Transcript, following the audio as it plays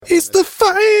It's the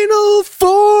final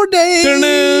 4 days. Dun,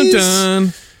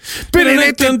 dun. The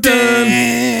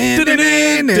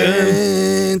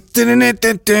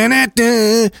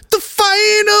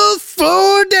final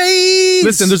 4 days.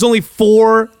 Listen, there's only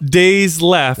 4 days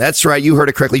left. That's right. You heard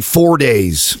it correctly. 4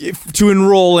 days. To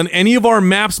enroll in any of our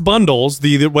MAPS bundles,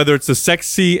 whether it's the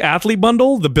Sexy Athlete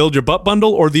Bundle, the Build Your Butt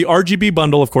Bundle, or the RGB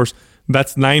Bundle, of course,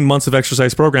 that's 9 months of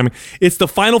exercise programming. It's the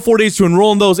final 4 days to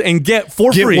enroll in those and get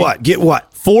for free. Get what?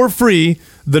 For free,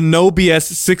 the No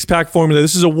BS six-pack formula.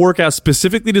 This is a workout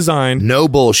specifically designed. No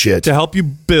bullshit. To help you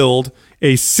build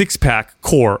a six-pack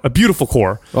core, a beautiful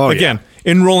core. Oh, Again,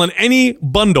 enroll in any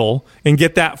bundle and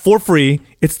get that for free.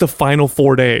 It's the final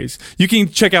 4 days. You can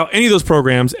check out any of those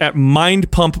programs at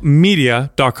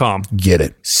mindpumpmedia.com. Get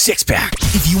it. Six-pack.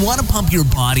 If you want to pump your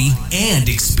body and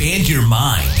expand your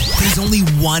mind, there's only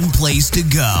one place to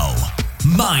go.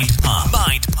 Mind Pump.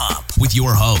 Mind Pump. With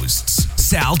your hosts,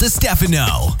 Sal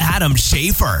DiStefano, Adam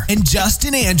Schaefer, and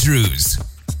Justin Andrews.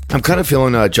 I'm kind of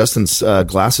feeling Justin's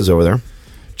glasses over there.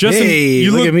 Justin, hey,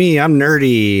 look at me. I'm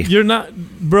nerdy. You're not,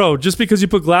 bro, just because you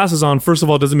put glasses on, first of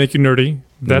all, doesn't make you nerdy.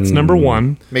 That's number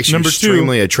one. Makes you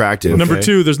extremely attractive. Number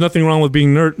two, there's nothing wrong with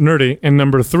being nerdy. And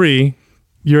number three,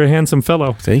 you're a handsome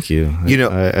fellow. Thank you. You know,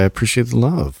 I appreciate the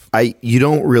love. You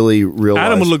don't really realize.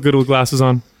 Adam would look good with glasses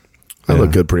on. I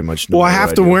look good pretty much. Well, I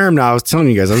have to wear them now. I was telling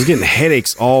you guys, I was getting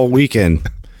headaches all weekend.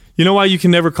 You know why you can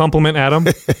never compliment Adam?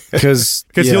 Because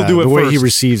he'll do it the way first. he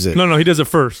receives it. No, he does it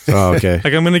first. Oh, okay.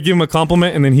 Like, I'm going to give him a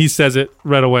compliment, and then he says it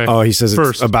right away. Oh, he says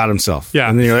first. it about himself. Yeah.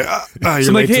 And then you're like, you're so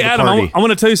I'm like, hey, Adam, I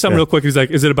want to tell you something real quick. He's like,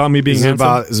 is it about me being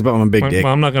handsome? It's about my big dick.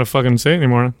 Well, I'm not going to fucking say it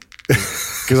anymore.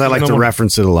 Because I like to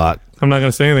reference it a lot. I'm not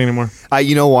going to say anything anymore.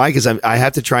 You know why? Because I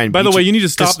have to try and. By the way, you need to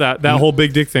stop that whole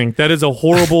big dick thing. That is a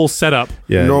horrible setup.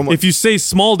 Yeah. Normal. If you say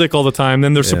small dick all the time,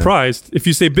 then they're surprised. If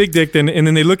you say big dick, then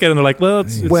they look at it and they're like, well,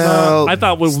 it's not. I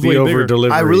thought it was way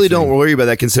bigger. I really don't worry about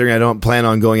that, considering I don't plan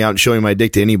on going out and showing my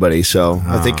dick to anybody. So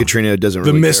I think Katrina doesn't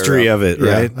really the mystery care. of it,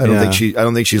 right? I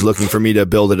don't think she's looking for me to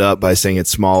build it up by saying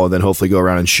it's small and then hopefully go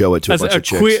around and show it to a bunch of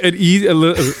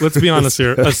chicks. Let's be honest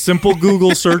here. A simple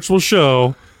Google search will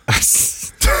show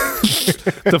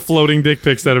the floating dick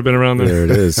pics that have been around there. There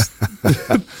it is.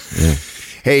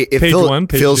 Hey, it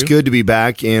feels good to be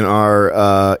back in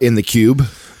our in the cube.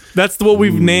 That's what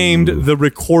we've named the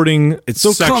recording. It's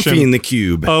so comfy in the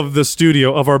cube of the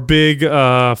studio of our big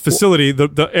facility.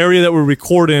 The area that we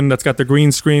record in, that's got the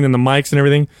green screen and the mics and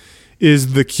everything,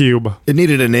 is the cube. It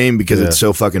needed a name because it's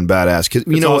so fucking badass. Cause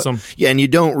you know, awesome. Yeah, and you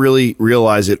don't really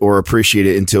realize it or appreciate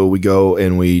it until we go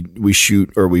and we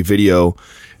shoot or we video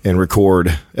and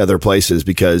record other places,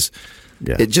 because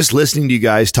just listening to you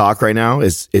guys talk right now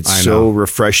it's so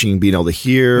refreshing being able to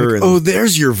hear. Like,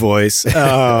 there's your voice.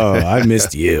 Oh, I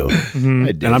missed you.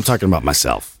 And I'm talking about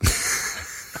myself.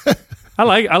 I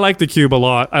like the cube a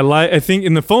lot. I think,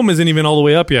 and the foam isn't even all the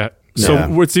way up yet.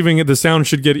 So it's even, the sound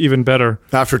should get even better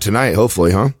after tonight,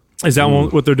 hopefully, huh? Is that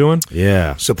what they're doing?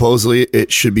 Yeah. Supposedly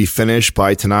it should be finished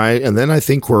by tonight, and then I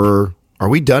think are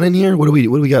we done in here? What do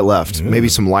we got left? Yeah. Maybe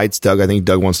some lights, Doug. I think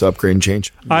Doug wants to upgrade and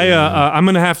change. I'm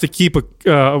going to have to keep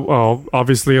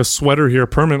obviously a sweater here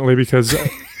permanently, because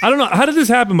I don't know. How did this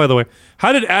happen, by the way?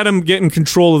 How did Adam get in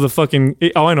control of the fucking...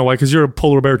 Oh, I know why, because you're a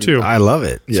polar bear too. I love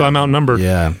it. So I'm outnumbered.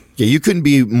 Yeah. Yeah, you couldn't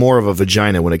be more of a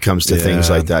vagina when it comes to things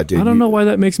like that, dude. I don't know why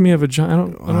that makes me a vagina. I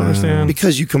don't understand.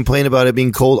 Because you complain about it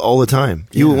being cold all the time.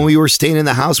 When we were staying in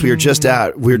the house we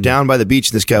were down by the beach,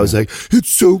 and this guy was like,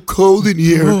 it's so cold in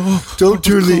here. Don't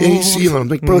turn the AC on. I'm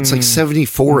like, bro, it's like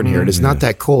 74 in here, and it's not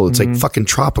that cold. It's like fucking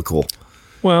tropical.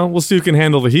 Well, we'll see who can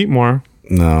handle the heat more.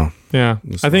 No. Yeah.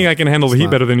 I think I can handle the heat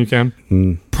better than you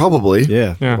can. Probably.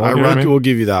 Yeah. We'll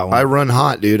give you that one. I run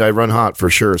hot, dude. I run hot for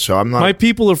sure. So I'm not... My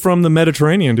people are from the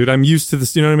Mediterranean, dude. I'm used to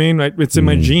this. You know what I mean? It's in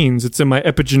my genes. It's in my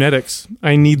epigenetics.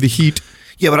 I need the heat.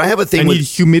 Yeah, but I have a thing with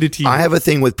humidity. I have a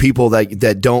thing with people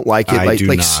that don't like it. I do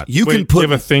not. You can put... You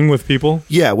have a thing with people?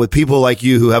 Yeah, with people like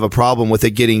you who have a problem with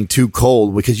it getting too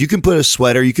cold, because you can put a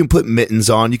sweater, you can put mittens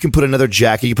on, you can put another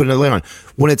jacket, you can put another layer on.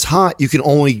 When it's hot, you can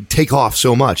only take off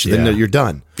so much, then you're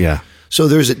done. Yeah. So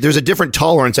there's a different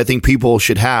tolerance I think people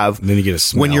should have. And then you get a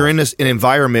smell. When you're in an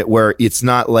environment where it's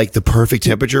not like the perfect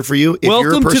temperature for you.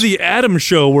 Welcome to the Adam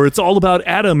Show, where it's all about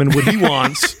Adam and what he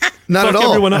wants. Not at all.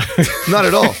 Everyone up. Not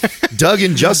at all. Doug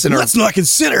and Justin are. Let's not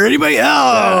consider anybody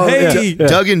else. Hey,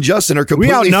 Doug and Justin are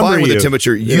completely fine with the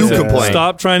temperature. You complain.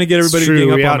 Stop trying to get everybody to gang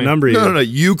we up on me. outnumber you. No.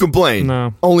 You complain.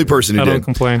 No. Only person who I did. don't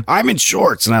complain. I'm in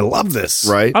shorts and I love this.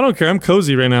 Right? I don't care. I'm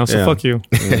cozy right now, so fuck you.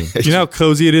 You know how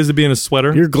cozy it is to be in a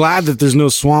sweater? You're glad that there's no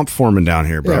swamp forming down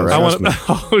here, bro. Yeah, right.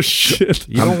 Oh, shit.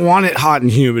 You don't want it hot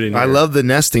and humid in here. I love the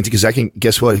Nest thing because I can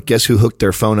guess what? Guess who hooked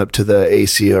their phone up to the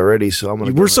AC already? So I'm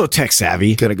gonna. We're so tech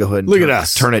savvy. Gonna go ahead and look at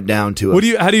us. Turn it down to.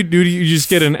 How do you do? You just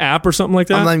get an app or something like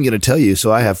that? I'm not even gonna tell you,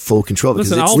 so I have full control.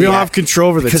 Listen, we don't have control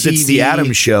over the because TV. it's the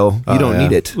Adam show. You don't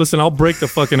need it. Listen, I'll break the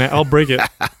fucking. I'll break it.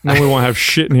 No, we won't have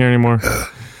shit in here anymore.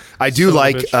 I do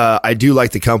like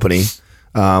the company.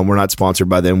 We're not sponsored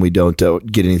by them. We don't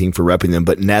get anything for repping them,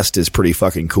 but Nest is pretty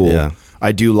fucking cool. Yeah.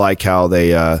 I do like how they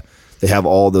have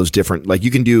all those different, like you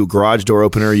can do garage door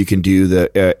opener, you can do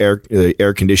the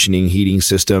air conditioning heating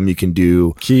system, you can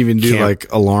even do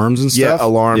like alarms and stuff.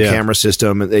 Yeah, camera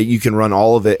system. You can run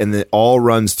all of it, and it all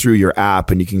runs through your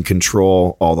app, and you can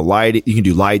control all the light. You can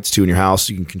do lights too in your house.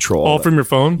 You can control all from your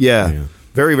phone. Yeah.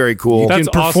 Very, very cool. You can That's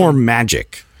perform awesome.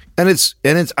 magic. And it's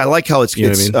I like how it's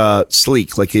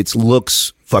sleek. Like it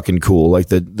looks fucking cool. Like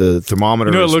the thermometer.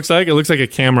 You know what it looks like? It looks like a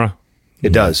camera.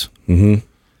 It does. Mm-hmm.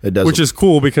 It does. Which is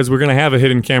cool because we're gonna have a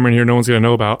hidden camera in here no one's gonna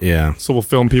know about. Yeah. So we'll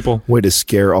film people. Way to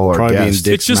scare all our guests.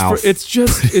 It's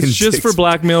just for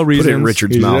blackmail reasons. Put it in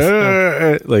Richard's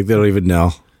mouth. Like they don't even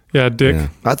know. Yeah, Dick. Yeah.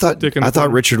 I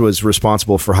thought Richard was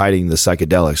responsible for hiding the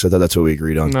psychedelics. I thought that's what we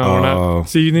agreed on. No, we're not.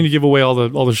 See, then you give away all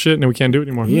the shit, and then we can't do it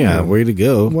anymore. Yeah, way to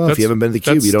go. Well, if you haven't been to the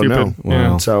Cube, you don't know.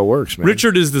 Yeah. That's how it works, man.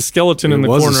 Richard is the skeleton in the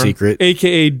was corner, a secret.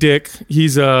 aka Dick.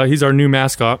 He's our new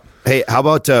mascot. Hey, how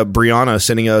about Brianna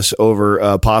sending us over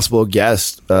a possible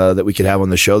guest that we could have on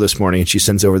the show this morning? And she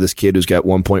sends over this kid who's got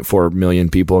 1.4 million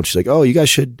people. And she's like, oh, you guys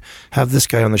should have this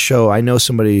guy on the show. I know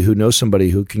somebody who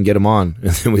can get him on.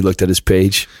 And then we looked at his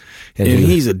page. And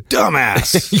he's a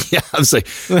dumbass. Yeah, I was like,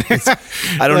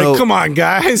 I don't know. Come on,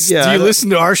 guys. Yeah, do you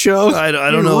listen to our show? I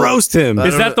don't know. Roast him.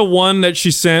 Is that the one that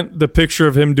she sent the picture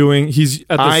of him doing? He's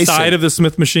at the side of the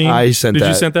Smith machine. I sent that. Did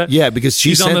you send that? Yeah, because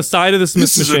he's on the side of the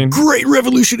Smith machine. This is a great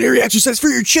revolutionary exercise for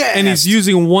your chest. And he's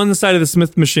using one side of the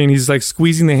Smith machine. He's like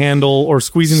squeezing the handle or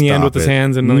squeezing the end with his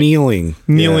hands and like,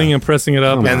 kneeling and pressing it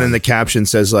up. And then the caption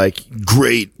says like,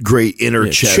 great inner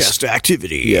chest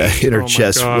activity. Yeah, inner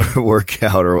chest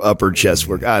workout or upper chest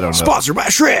work. I don't know. Sponsored by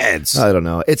Shreds. I don't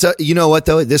know. It's you know what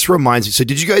though? This reminds me. So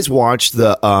did you guys watch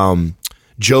the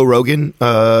Joe Rogan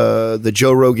Netflix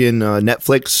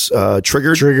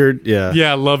Triggered? Yeah.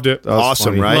 Yeah, loved it.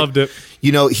 Awesome, funny. Right? Loved it.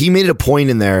 You know, he made a point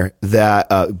in there that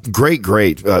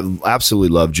great. Absolutely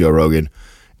love Joe Rogan.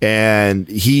 And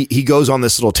he goes on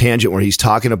this little tangent where he's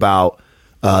talking about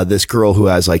this girl who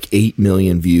has like 8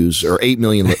 million views or 8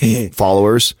 million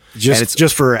followers.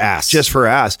 Just for her ass. Just for her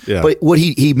ass. Yeah. But what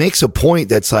he makes a point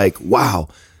that's like, wow,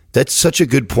 that's such a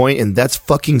good point, and that's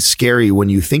fucking scary when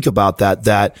you think about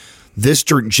that this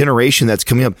generation that's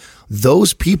coming up,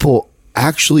 those people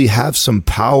actually have some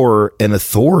power and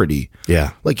authority.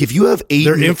 Yeah. Like if you have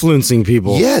they're influencing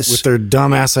people with their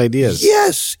dumbass ideas.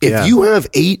 Yes. If you have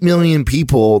 8 million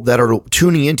people that are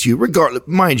tuning into you, regardless,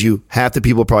 mind you, half the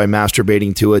people are probably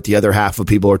masturbating to it. The other half of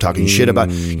people are talking shit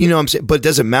about, you know what I'm saying? But it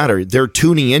doesn't matter. They're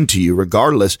tuning into you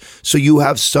regardless. So you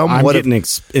have somewhat I'm getting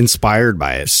inspired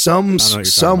by it.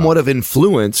 Somewhat of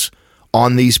influence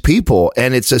on these people.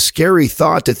 And it's a scary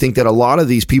thought to think that a lot of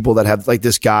these people that have like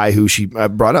this guy who she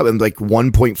brought up and like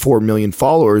 1.4 million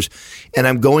followers. And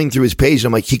I'm going through his page and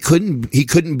I'm like, he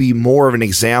couldn't be more of an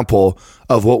example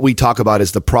of what we talk about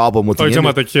as the problem with you're talking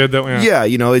about the kid that yeah,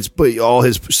 you know, it's all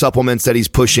his supplements that he's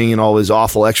pushing and all his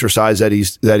awful exercise that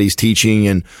he's teaching.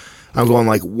 And I'm going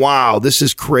like, wow, this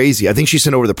is crazy. I think she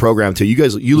sent over the program too. You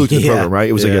looked at the program, right?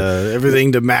 It was like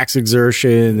everything to max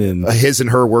exertion and a his and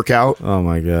her workout. Oh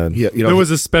my God. Yeah, you know, there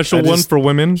was a special one for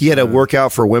women. He had a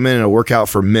workout for women and a workout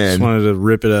for men. Just wanted to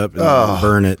rip it up and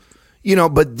burn it. You know,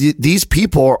 but these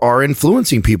people are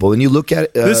influencing people, and you look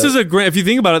at this is if you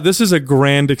think about it, this is a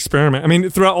grand experiment. I mean,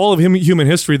 throughout all of human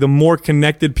history, the more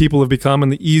connected people have become,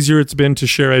 and the easier it's been to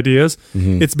share ideas.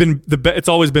 Mm-hmm. It's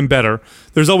always been better.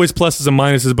 There's always pluses and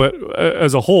minuses, but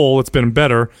as a whole, it's been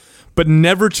better. But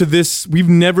never to this. We've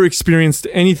never experienced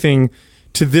anything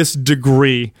to this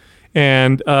degree.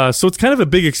 And so it's kind of a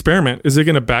big experiment. Is it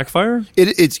going to backfire?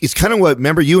 It's kind of what,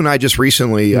 remember you and I just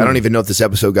recently, I don't even know if this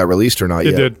episode got released or not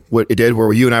yet. It did,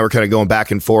 where you and I were kind of going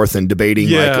back and forth and debating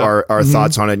like our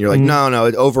thoughts on it. And you're like, no,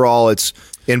 overall it's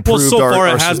improved. Well, so far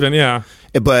it has been, yeah.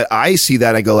 But I see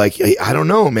that, I go like, I don't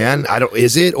know, man.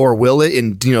 Is it or will it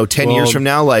in 10 years from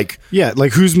now? Like, yeah,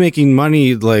 like who's making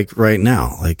money like right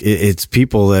now? Like it's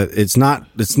people that it's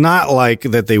not like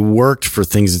that they worked for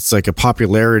things. It's like a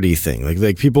popularity thing.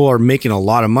 Like people are making a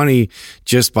lot of money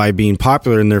just by being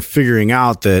popular, and they're figuring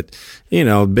out that,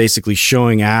 basically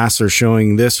showing ass or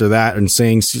showing this or that and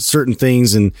saying certain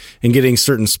things and getting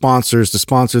certain sponsors to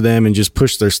sponsor them and just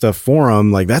push their stuff for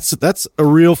them. Like that's a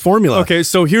real formula. Okay,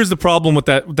 so here's the problem with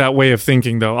that way of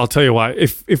thinking, though. I'll tell you why.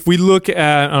 If we look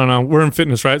at, I don't know, we're in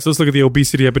fitness, right? So let's look at the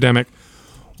obesity epidemic.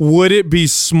 Would it be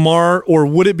smart, or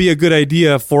would it be a good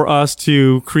idea for us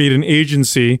to create an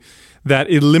agency that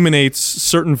eliminates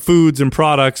certain foods and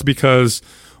products because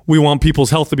we want people's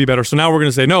health to be better? So now we're going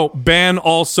to say, no, ban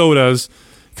all sodas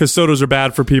because sodas are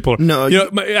bad for people. No,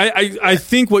 I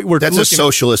think what we're that's a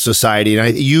socialist society,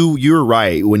 and you're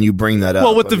right when you bring that up.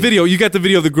 Well, with the video, you got the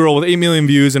video of the girl with 8 million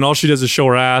views, and all she does is show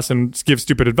her ass and give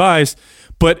stupid advice.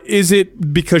 But is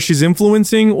it because she's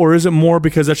influencing, or is it more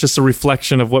because that's just a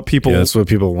reflection of what people? Yeah, that's what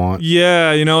people want.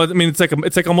 Yeah, I mean, it's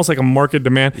like almost like a market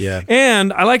demand. Yeah,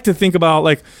 and I like to think about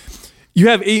like, you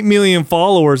have 8 million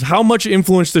followers. How much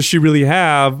influence does she really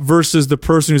have versus the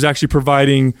person who's actually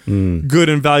providing good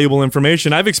and valuable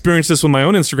information? I've experienced this with my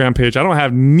own Instagram page. I don't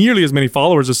have nearly as many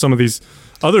followers as some of these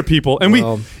other people. And we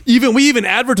even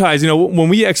advertise, when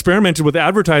we experimented with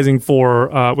advertising for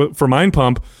Mind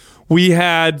Pump, we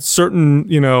had certain,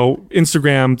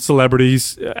 Instagram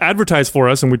celebrities advertise for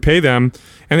us, and we'd pay them,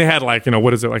 and they had like,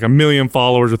 what is it, like 1 million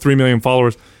followers or 3 million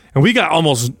followers. And we got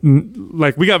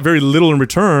we got very little in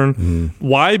return.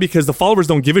 Why? Because the followers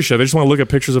don't give a shit. They just want to look at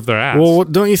pictures of their ass. Well,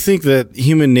 don't you think that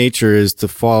human nature is to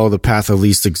follow the path of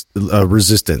least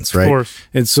resistance, right? Of course.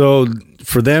 And so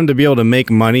for them to be able to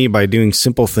make money by doing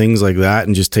simple things like that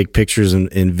and just take pictures and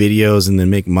videos and then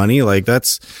make money, like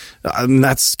that's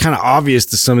kind of obvious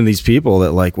to some of these people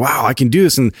that like, wow, I can do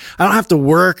this. And I don't have to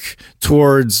work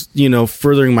towards,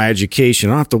 furthering my education.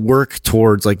 I don't have to work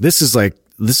towards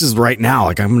this is right now.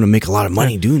 Like, I'm going to make a lot of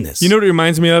money doing this. You know what it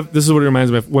reminds me of? This is what it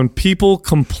reminds me of. When people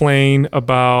complain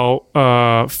about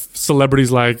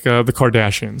celebrities like the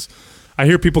Kardashians. I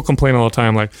hear people complain all the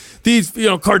time, like, these,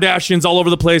 Kardashians all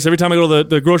over the place. Every time I go to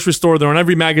the grocery store, they're on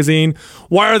every magazine.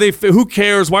 Why are they, who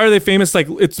cares? Why are they famous? Like,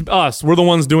 it's us. We're the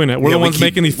ones doing it. We're the ones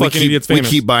making these fucking idiots famous.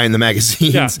 We keep buying the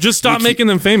magazines. Yeah, just stop making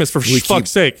them famous, for fuck's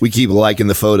sake. We keep liking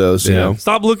the photos,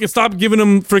 Stop giving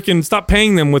them stop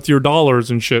paying them with your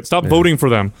dollars and shit. Stop voting for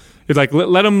them. It's like,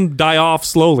 let them die off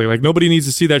slowly. Like, nobody needs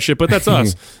to see that shit, but that's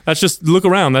us. That's just, look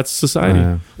around. That's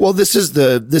society. Well, this is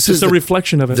a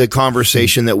reflection of it. The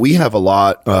conversation that we have a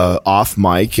lot off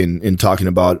mic in talking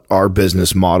about our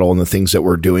business model and the things that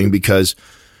we're doing, because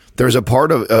there's a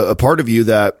part of you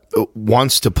that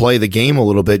wants to play the game a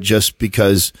little bit just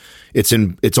because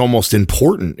it's almost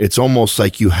important. It's almost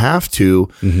like you have to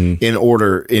in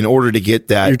order to get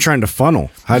that. You're trying to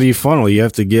funnel. How do you funnel? You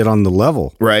have to get on the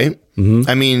level, right?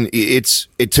 I mean,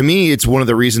 to me, it's one of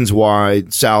the reasons why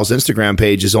Sal's Instagram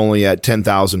page is only at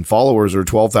 10,000 followers or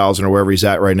 12,000 or wherever he's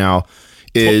at right now.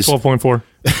 Is 12.4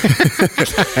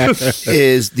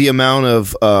 is the amount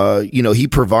of he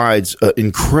provides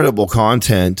incredible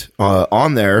content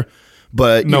on there.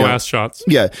 But no ass shots.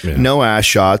 Yeah, no ass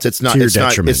shots. It's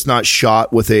not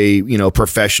shot with a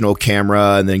professional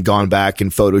camera and then gone back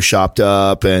and photoshopped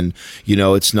up, and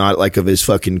it's not like of his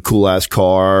fucking cool ass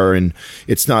car, and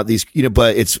it's not these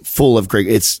but it's full of great.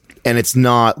 It's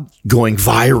not going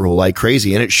viral like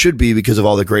crazy, and it should be because of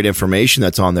all the great information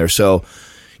that's on there. So,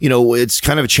 it's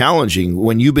kind of challenging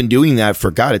when you've been doing that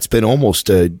for it's been almost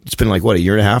it's been like what, a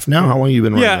year and a half now. How long have you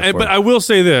been running that for? But I will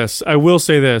say this: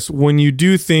 when you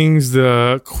do things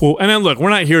and then look,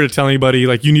 we're not here to tell anybody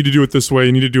like you need to do it this way,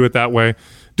 you need to do it that way.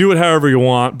 Do it however you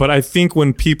want. But I think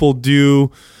when people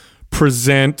do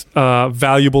present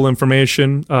valuable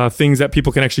information, things that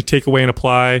people can actually take away and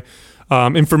apply,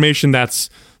 information that's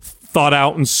thought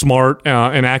out and smart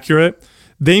and accurate.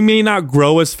 They may not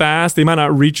grow as fast. They might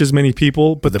not reach as many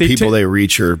people, but the people they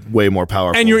reach are way more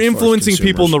powerful. And you're influencing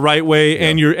people in the right way,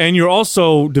 and you're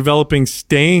also developing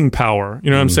staying power.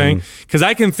 You know what I'm saying? Because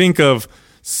I can think of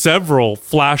several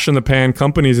flash in the pan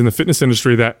companies in the fitness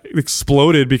industry that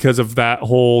exploded because of that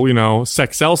whole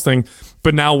sex sells thing.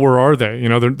 But now where are they?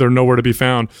 They're nowhere to be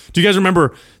found. Do you guys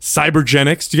remember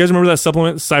Cybergenics? Do you guys remember that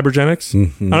supplement, Cybergenics? I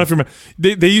don't know if you remember.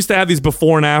 They used to have these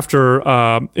before and after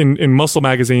in muscle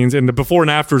magazines, and the before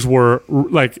and afters were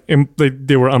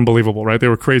they were unbelievable, right? They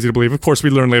were crazy to believe. Of course,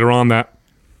 we learned later on that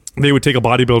they would take a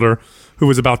bodybuilder who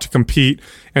was about to compete,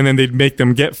 and then they'd make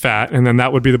them get fat, and then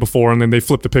that would be the before, and then they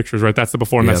flip the pictures, right? That's the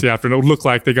before and that's the after, and it would look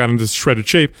like they got into shredded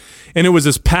shape. And it was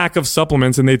this pack of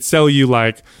supplements, and they'd sell you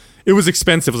it was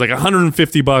expensive. It was like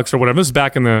 $150 or whatever. This is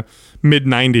back in the mid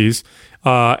 90s.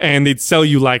 And they'd sell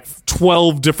you like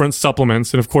 12 different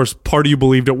supplements. And of course, part of you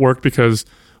believed it worked because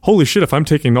holy shit, if I'm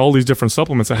taking all these different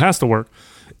supplements, it has to work.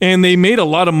 And they made a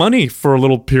lot of money for a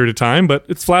little period of time, but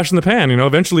it's flash in the pan.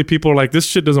 Eventually people are like, this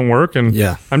shit doesn't work. And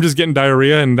I'm just getting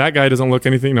diarrhea and that guy doesn't look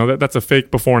anything. That's a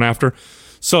fake before and after.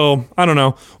 So I don't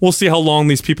know. We'll see how long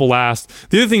these people last.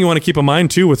 The other thing you want to keep in mind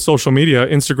too with social media,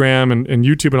 Instagram and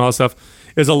YouTube and all that stuff,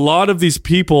 is a lot of these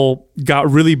people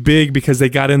got really big because they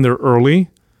got in there early.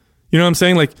 You know what I'm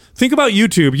saying? Like, think about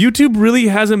YouTube. YouTube really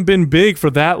hasn't been big for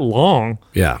that long.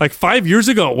 Yeah. Like 5 years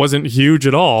ago, it wasn't huge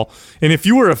at all. And if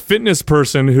you were a fitness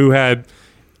person who had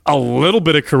a little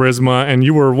bit of charisma and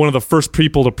you were one of the first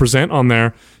people to present on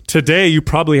there, today you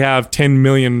probably have 10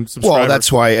 million subscribers. Well,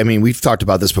 that's why, we've talked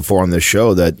about this before on this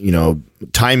show that,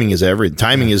 timing is everything.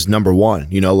 Timing is number one.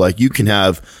 Like you can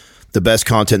have the best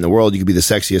content in the world. You could be the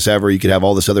sexiest ever. You could have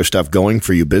all this other stuff going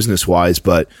for you business-wise,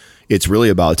 but it's really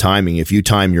about timing. If you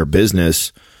time your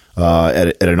business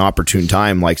at an opportune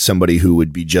time, like somebody who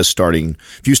would be just starting,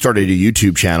 if you started a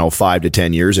YouTube channel 5 to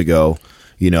 10 years ago,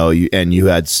 you had.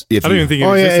 I don't even think it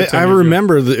existed. I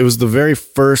remember that it was the very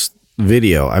first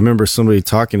video. I remember somebody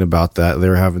talking about that. They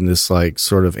were having this like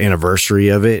sort of anniversary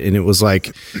of it, and it was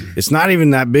like, it's not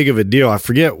even that big of a deal. I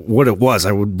forget what it was.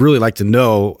 I would really like to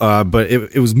know, but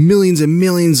it was millions and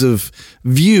millions of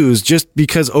views just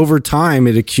because over time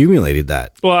it accumulated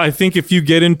that. Well, I think if you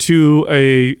get into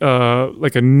a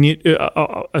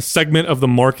segment of the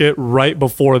market right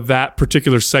before that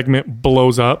particular segment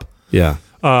blows up,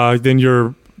 then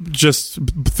you're just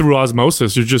through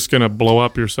osmosis, you're just going to blow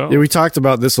up yourself. Yeah, we talked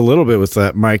about this a little bit with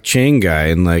that Mike Chang guy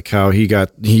and like how he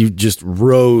just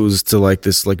rose to like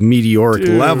this like meteoric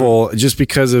level just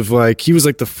because of like, he was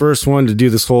like the first one to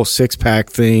do this whole 6-pack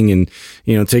thing and,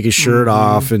 take his shirt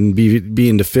off and be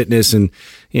into fitness. And,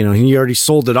 he already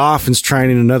sold it off and's trying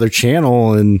in another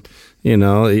channel and,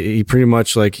 he pretty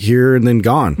much like here and then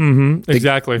gone. Mm-hmm,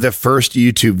 exactly. The first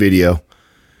YouTube video,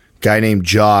 guy named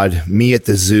Jod, me at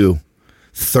the zoo.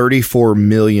 34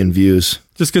 million views.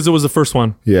 Just because it was the first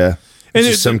one. Yeah. And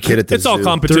it's some kid at the It's zoo. all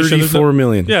competition. 34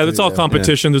 million. Yeah, it's all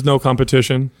competition. There's no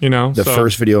competition, The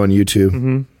first video on YouTube.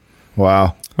 Mm-hmm.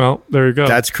 Wow. Well, there you go.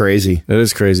 That's crazy. That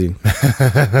is crazy.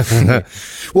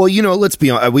 Well, let's be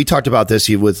honest. We talked about this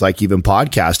with like even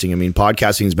podcasting.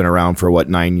 Podcasting's been around for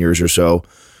 9 years or so.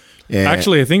 And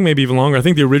actually, I think maybe even longer. I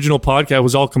think the original podcast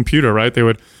was all computer, right?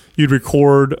 You'd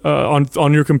record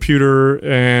on your computer,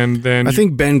 and then I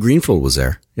think Ben Greenfield was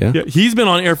there. Yeah, he's been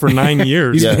on air for 9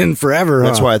 years. He's been forever.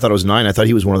 That's why I thought it was 9. I thought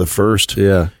he was one of the first.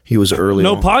 Yeah, he was early.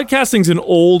 No, on. Podcasting's an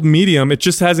old medium. It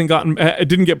just hasn't gotten. It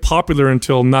didn't get popular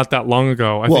until not that long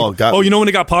ago. I think. When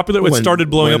it got popular, it started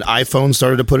blowing up. iPhone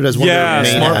started to put it as one of their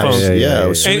main smartphones.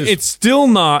 apps. And it's still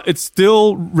not. It's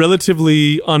still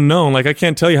relatively unknown. Like I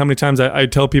can't tell you how many times I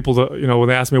tell people that when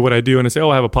they ask me what I do and I say,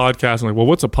 I have a podcast. I'm like, well,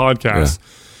 what's a podcast? Yeah.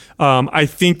 I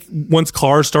think once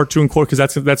cars start to incorporate,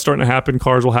 because that's starting to happen,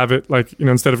 cars will have it like,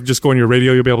 instead of just going to your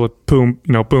radio, you'll be able to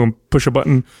boom, push a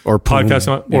button or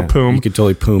podcast on, or poom. You can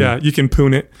totally poom. Yeah, you can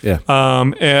poon it. Yeah.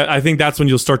 And I think that's when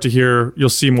you'll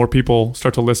see more people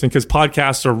start to listen, because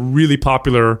podcasts are really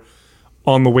popular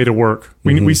on the way to work.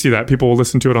 We see that people will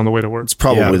listen to it on the way to work. It's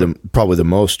probably the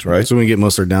most, right? So we get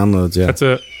most of our downloads. Yeah. That's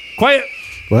it. Quiet.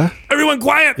 What? Everyone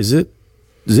quiet. Is it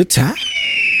time?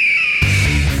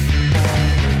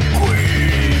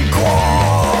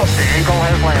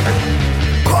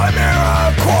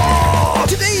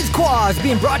 Today's Quah is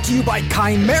being brought to you by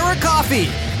Chimera Coffee.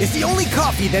 It's the only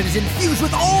coffee that is infused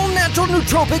with all natural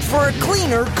nootropics for a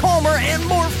cleaner, calmer, and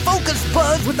more focused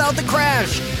buzz without the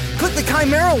crash. Click the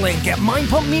Chimera link at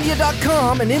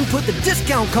mindpumpmedia.com and input the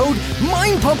discount code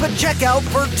MINDPUMP at checkout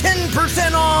for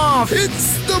 10% off.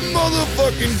 It's the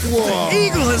motherfucking Quah. The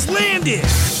eagle has landed.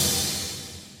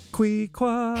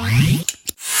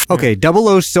 Okay,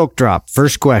 00 Silk Drop.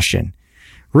 First question.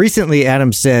 Recently,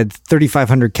 Adam said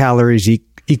 3,500 calories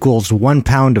equals 1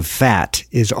 pound of fat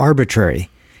is arbitrary.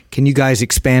 Can you guys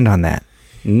expand on that?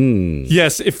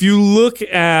 Yes, if you look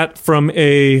at from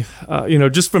a,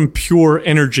 just from pure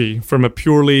energy, from a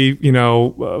purely,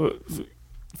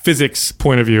 physics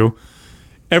point of view,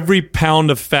 every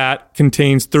pound of fat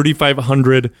contains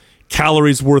 3,500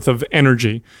 calories worth of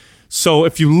energy. So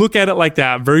if you look at it like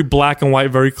that, very black and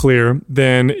white, very clear,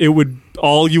 then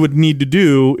all you would need to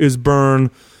do is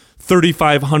burn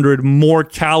 3,500 more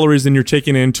calories than you're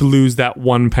taking in to lose that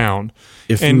 1 pound.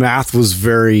 If math was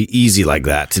very easy like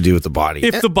that to do with the body.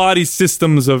 If the body's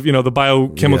systems of, the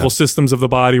biochemical systems of the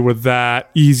body were that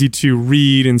easy to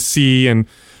read and see, and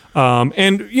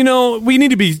And, you know, we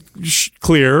need to be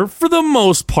clear. For the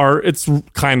most part, it's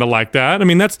kind of like that. I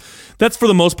mean, that's for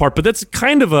the most part, but that's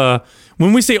kind of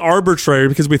when we say arbitrary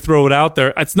because we throw it out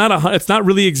there, it's not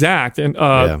really exact. And,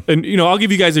 and you know, I'll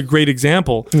give you guys a great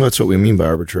example. Well, that's what we mean by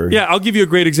arbitrary. Yeah, I'll give you a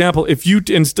great example. If you,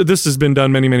 this has been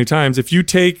done many, many times. If you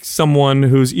take someone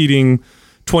who's eating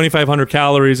 2,500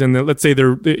 calories and let's say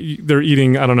they're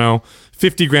eating, I don't know,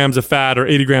 50 grams of fat or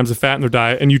 80 grams of fat in their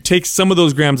diet, and you take some of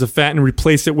those grams of fat and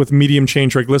replace it with medium chain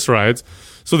triglycerides,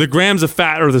 so the grams of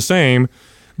fat are the same,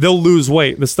 they'll lose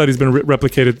weight. The study's been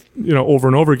replicated, you know, over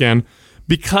and over again,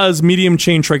 because medium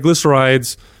chain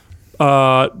triglycerides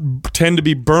tend to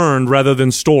be burned rather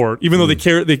than stored. Even though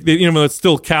you know, it's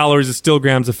still calories, it's still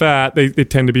grams of fat, they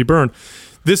tend to be burned.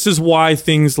 This is why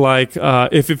things like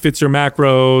if it fits your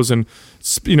macros and,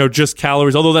 you know, just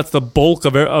calories, although that's the bulk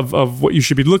of what you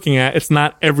should be looking at, it's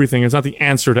not everything. It's not the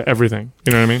answer to everything.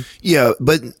 You know what I mean? Yeah,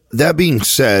 but that being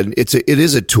said, it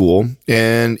is a tool,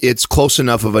 and it's close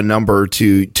enough of a number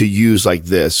to use like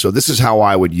this. So this is how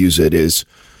I would use it is,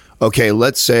 okay,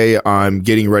 let's say I'm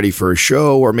getting ready for a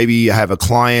show, or maybe I have a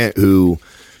client who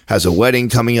has a wedding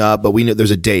coming up, but we know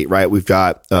there's a date, right? We've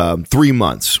got 3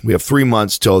 months. We have 3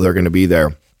 months till they're going to be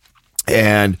there.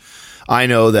 And I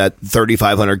know that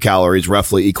 3,500 calories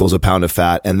roughly equals a pound of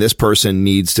fat, and this person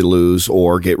needs to lose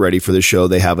or get ready for the show.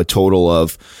 They have a total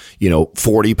of, you know,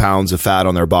 40 pounds of fat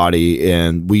on their body,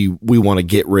 and we want to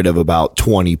get rid of about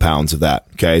 20 pounds of that.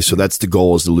 Okay. So that's the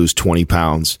goal, is to lose 20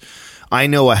 pounds. I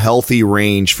know a healthy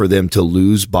range for them to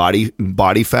lose body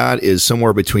fat is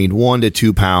somewhere between 1 to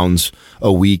 2 pounds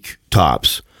a week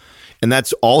tops. And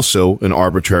that's also an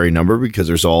arbitrary number because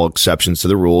there's all exceptions to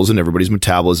the rules and everybody's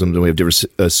metabolism, and we have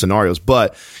different scenarios.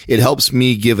 But it helps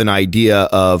me give an idea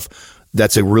of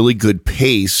that's a really good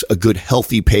pace, a good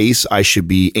healthy pace I should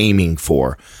be aiming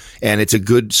for. And it's a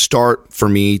good start for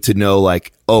me to know,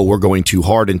 like, oh, we're going too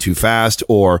hard and too fast,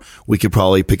 or we could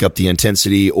probably pick up the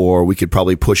intensity, or we could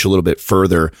probably push a little bit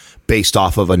further based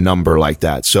off of a number like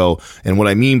that. So, and what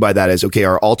I mean by that is, okay,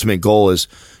 our ultimate goal is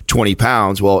 20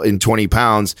 pounds. Well, in 20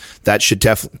 pounds, that should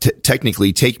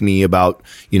technically take me about,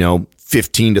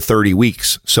 15 to 30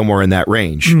 weeks, somewhere in that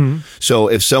range. Mm-hmm. So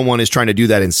if someone is trying to do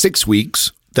that in 6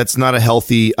 weeks, that's not a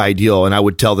healthy ideal. And I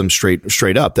would tell them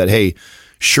straight up that, hey,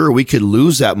 sure, we could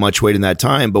lose that much weight in that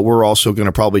time, but we're also going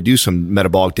to probably do some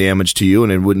metabolic damage to you,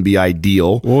 and it wouldn't be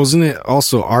ideal. Well, isn't it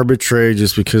also arbitrary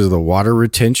just because of the water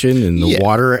retention and the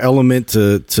water element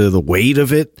to the weight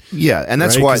of it? Yeah, and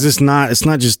that's right? why it's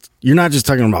not just, you're not just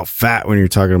talking about fat when you're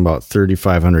talking about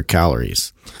 3,500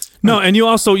 calories. No, and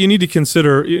you need to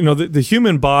consider, the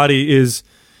human body is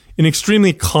an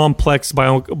extremely complex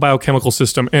biochemical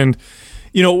system, and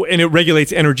and it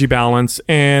regulates energy balance,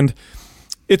 and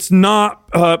it's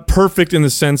not perfect in the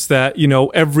sense that,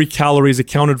 every calorie is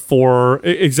accounted for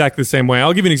exactly the same way.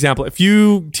 I'll give you an example. If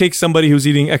you take somebody who's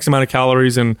eating X amount of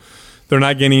calories and they're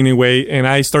not gaining any weight, and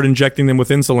I start injecting them with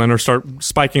insulin or start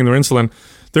spiking their insulin,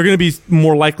 they're going to be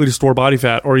more likely to store body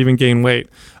fat or even gain weight.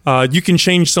 You can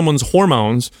change someone's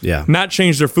hormones, not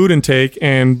change their food intake,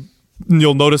 and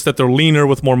you'll notice that they're leaner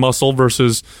with more muscle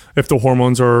versus if the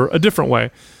hormones are a different way.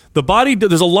 The body,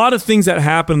 there's a lot of things that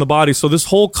happen in the body. So this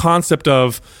whole concept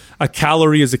of a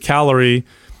calorie is a calorie,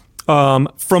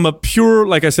 from a pure,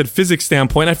 like I said, physics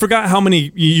standpoint, I forgot how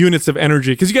many units of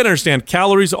energy, because you got to understand,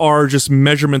 calories are just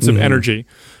measurements of energy.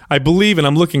 I believe, and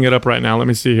I'm looking it up right now. Let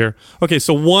me see here. Okay,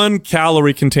 so 1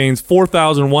 calorie contains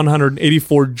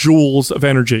 4,184 joules of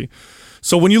energy.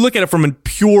 So when you look at it from a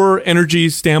pure energy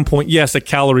standpoint, yes, a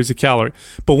calorie is a calorie.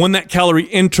 But when that calorie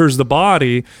enters the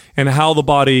body and how the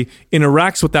body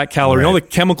interacts with that calorie, and all the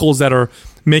chemicals that are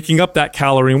making up that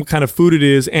calorie and what kind of food it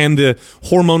is and the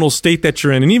hormonal state that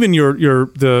you're in, and even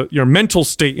your mental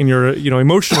state and your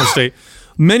emotional state,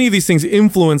 many of these things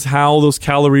influence how those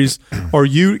calories are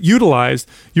utilized.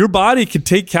 Your body could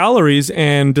take calories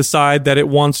and decide that it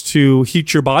wants to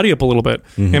heat your body up a little bit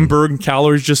and burn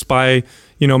calories just by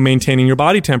maintaining your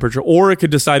body temperature, or it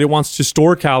could decide it wants to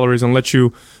store calories and let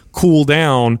you cool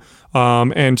down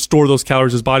and store those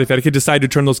calories as body fat. It could decide to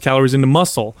turn those calories into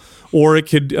muscle, or it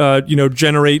could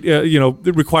generate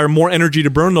require more energy to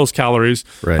burn those calories.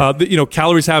 Right.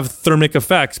 Calories have thermic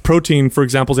effects. Protein, for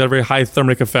example, has a very high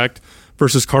thermic effect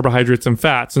versus carbohydrates and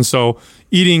fats, and so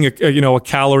eating a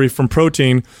calorie from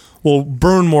protein will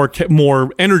burn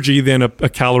more energy than a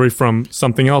calorie from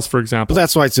something else, for example. But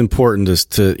that's why it's important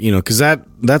to because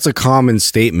that's a common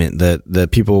statement that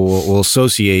people will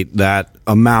associate that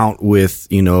amount with,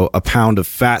 a pound of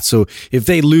fat. So if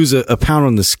they lose a pound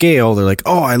on the scale, they're like,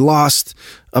 oh, I lost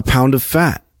a pound of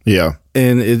fat. Yeah.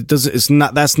 And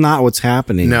that's not what's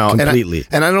happening completely.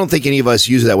 And I don't think any of us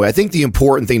use it that way. I think the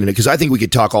important thing, because I think we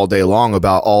could talk all day long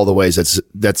about all the ways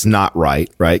that's not right?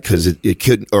 Because it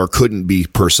could or couldn't be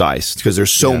precise, because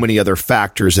there's so many other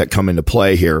factors that come into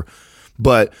play here.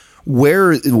 But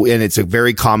and it's a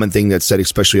very common thing that's said,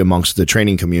 especially amongst the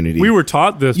training community. We were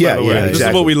taught this, by the way. Yeah, this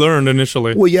is what we learned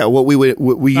initially. Well, yeah,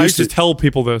 we used to tell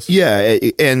people this. Yeah,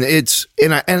 and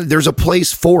and there's a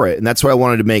place for it, and that's what I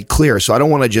wanted to make clear. So I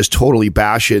don't want to just totally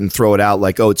bash it and throw it out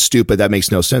like, oh, it's stupid, that makes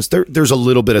no sense. There's a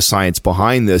little bit of science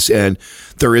behind this, and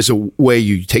there is a way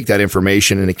you take that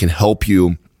information and it can help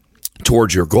you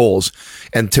towards your goals.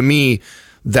 And to me,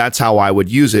 that's how I would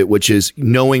use it, which is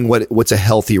knowing what's a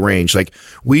healthy range. Like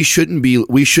we shouldn't be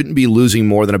losing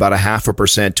more than about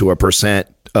 0.5% to 1%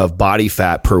 of body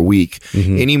fat per week.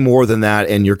 Any more than that,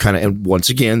 and you're and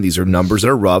once again, these are numbers that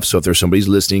are rough. So if there's somebody's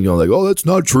listening, like, oh, that's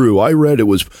not true, I read it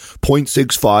was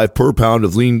 0.65 per pound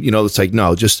of lean. It's like,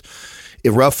 no, just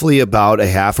roughly about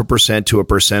 0.5% to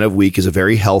 1% a week is a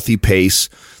very healthy pace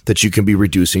that you can be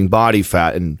reducing body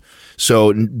fat. And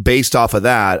so based off of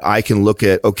that, I can look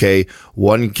at,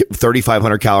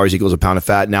 3,500 calories equals a pound of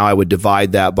fat. Now I would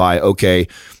divide that by,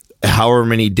 however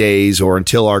many days or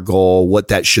until our goal, what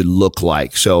that should look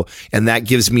like. So, and that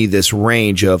gives me this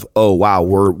range of, oh, wow,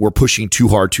 we're pushing too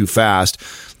hard, too fast.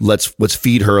 Let's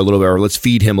feed her a little bit, or let's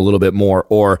feed him a little bit more,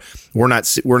 or we're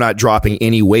not dropping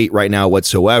any weight right now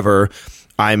whatsoever.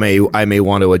 I may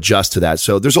want to adjust to that.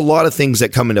 So there's a lot of things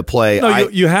that come into play. No,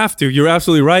 you have to. You're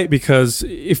absolutely right, because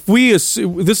if we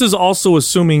assume, this is also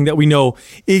assuming that we know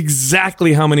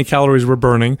exactly how many calories we're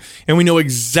burning, and we know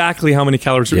exactly how many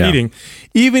calories we're eating.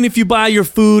 Even if you buy your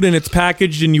food and it's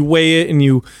packaged and you weigh it and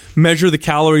you measure the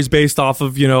calories based off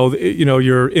of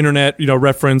your internet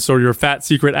reference or your Fat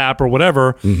Secret app or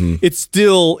whatever, it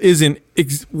still isn't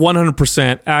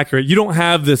 100% accurate. You don't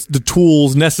have the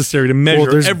tools necessary to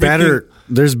measure everything.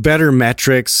 There's better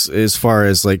metrics as far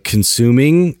as like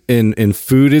consuming in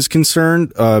food is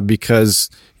concerned, because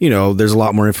there's a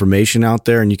lot more information out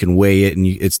there and you can weigh it and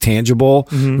it's tangible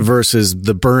versus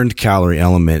the burned calorie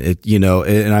element.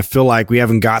 And I feel like we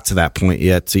haven't got to that point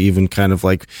yet to even kind of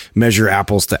like measure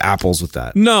apples to apples with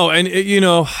that. No, and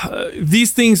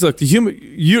these things, look, the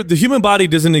human body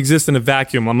doesn't exist in a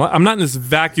vacuum. I'm not in this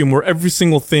vacuum where every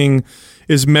single thing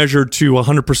is measured to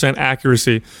 100%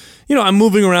 accuracy. I'm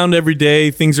moving around every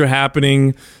day. Things are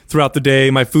happening throughout the day.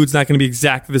 My food's not going to be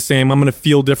exactly the same. I'm going to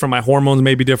feel different. My hormones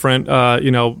may be different,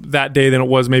 that day than it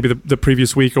was maybe the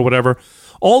previous week or whatever.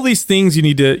 All these things you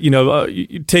need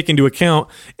to, take into account.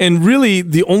 And really,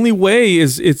 the only way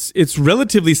is it's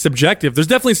relatively subjective. There's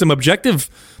definitely some objective,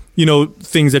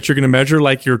 things that you're going to measure,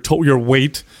 like your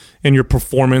weight and your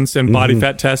performance and body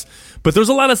fat tests. But there's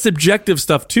a lot of subjective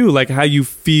stuff too, like how you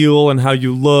feel and how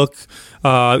you look,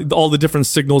 all the different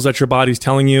signals that your body's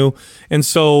telling you. And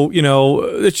so,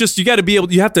 it's just, you have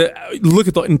to look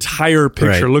at the entire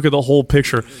picture, look at the whole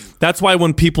picture. That's why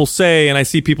when people say, and I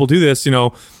see people do this,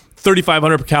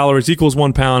 3,500 calories equals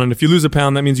 1 pound. And if you lose a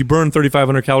pound, that means you burn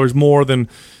 3,500 calories more than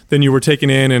you were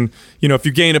taking in. And, if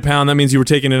you gain a pound, that means you were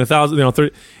taking in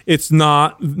 1,000, it's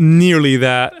not nearly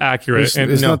that accurate.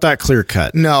 It's not that clear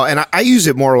cut. No. And I use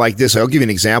it more like this. I'll give you an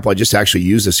example. I just actually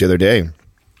used this the other day.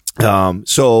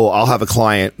 So I'll have a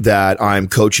client that I'm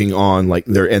coaching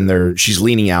on, she's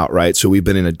leaning out, right? So we've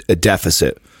been in a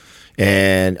deficit.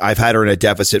 And I've had her in a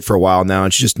deficit for a while now,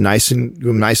 and she's just nice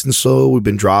and slow. We've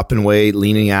been dropping weight,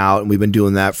 leaning out, and we've been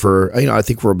doing that for, I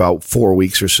think for about 4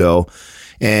 weeks or so.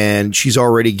 And she's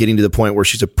already getting to the point where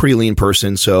she's a pretty lean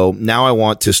person. So now I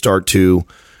want to start to,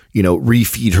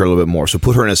 refeed her a little bit more. So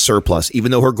put her in a surplus, even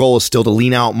though her goal is still to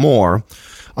lean out more.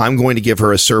 I'm going to give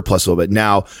her a surplus a little bit.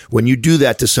 Now, when you do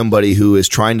that to somebody who is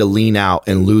trying to lean out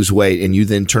and lose weight, and you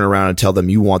then turn around and tell them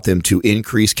you want them to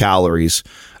increase calories,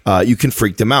 you can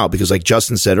freak them out, because like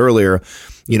Justin said earlier,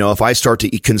 if I start to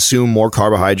consume more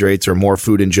carbohydrates or more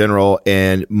food in general,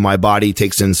 and my body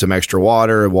takes in some extra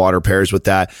water pairs with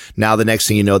that, now the next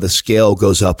thing you know, the scale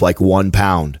goes up like 1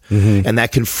 pound, and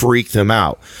that can freak them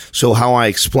out. So how I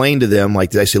explain to them,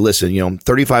 like I say, listen,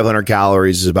 3,500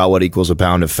 calories is about what equals a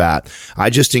pound of fat.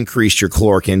 I just increased your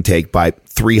caloric intake by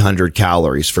 300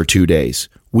 calories for 2 days.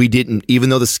 We didn't, even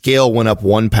though the scale went up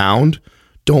 1 pound,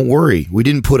 don't worry. We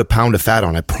didn't put a pound of fat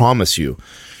on, I promise you.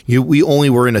 We only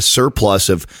were in a surplus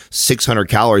of 600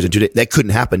 calories in 2 days. That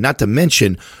couldn't happen. Not to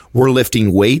mention, we're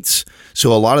lifting weights.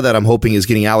 So a lot of that I'm hoping is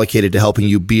getting allocated to helping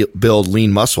you build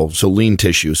lean muscle, so lean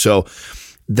tissue. So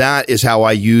that is how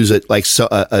I use it, like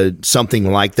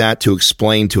something like that, to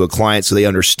explain to a client so they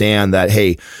understand that,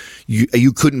 hey,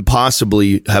 you couldn't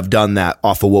possibly have done that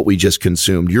off of what we just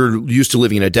consumed. You're used to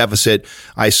living in a deficit.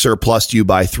 I surplused you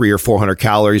by 300 or 400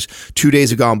 calories. 2 days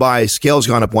have gone by, scale's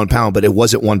gone up 1 pound, but it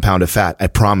wasn't 1 pound of fat. I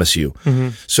promise you.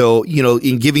 So,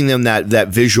 in giving them that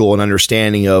visual and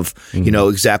understanding of,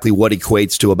 exactly what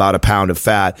equates to about a pound of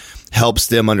fat helps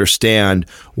them understand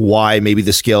why maybe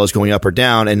the scale is going up or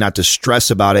down, and not to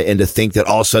stress about it and to think that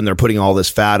all of a sudden they're putting all this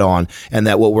fat on, and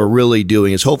that what we're really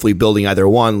doing is hopefully building either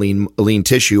one, lean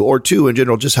tissue, or two, in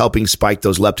general, just helping spike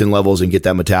those leptin levels and get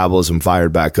that metabolism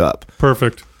fired back up.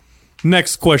 Perfect.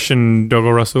 Next question,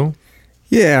 Dogo Russell.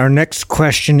 Yeah, our next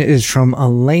question is from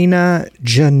Elena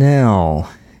Janelle.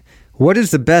 What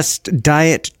is the best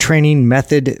diet training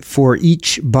method for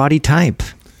each body type?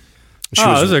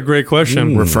 This is a great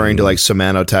question. Referring to like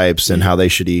somatotypes and how they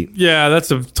should eat. Yeah, that's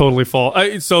a totally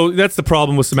false. So that's the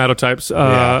problem with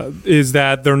somatotypes, is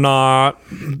that they're not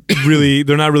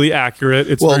really accurate.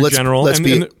 It's very general.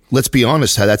 Let's be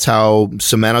honest. That's how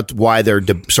why they're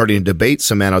starting to debate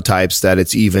somatotypes, that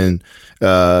it's even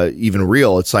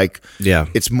real. It's like,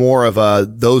 it's more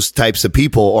of those types of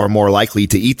people are more likely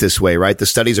to eat this way, right? The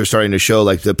studies are starting to show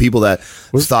like the people that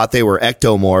thought they were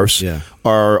ectomorphs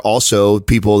are also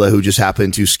people who just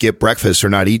happen to skip breakfast or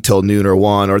not eat till noon or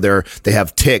 1, or they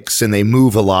have tics and they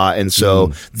move a lot. And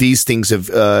so these things have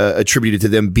attributed to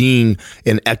them being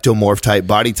an ectomorph type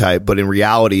body type. But in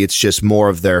reality, it's just more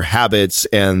of their habits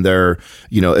and their,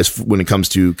 when it comes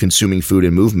to consuming food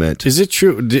and movement. Is it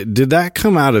true? Did that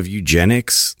come out of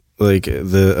eugenics? Like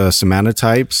the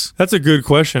somatotypes? That's a good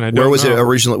question.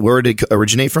 Where did it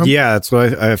originate from? Yeah, that's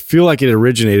what I feel like it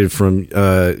originated from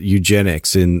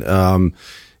eugenics, and a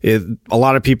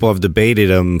lot of people have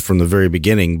debated them from the very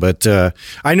beginning. But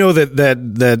I know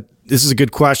that this is a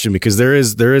good question, because there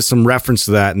is some reference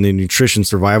to that in the Nutrition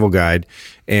Survival Guide,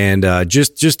 and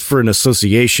just for an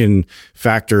association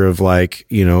factor of like,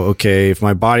 okay, if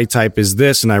my body type is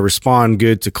this and I respond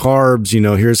good to carbs,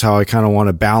 here's how I kind of want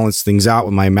to balance things out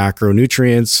with my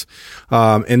macronutrients,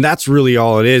 and that's really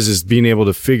all it is being able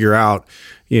to figure out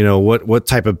what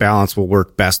type of balance will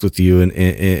work best with you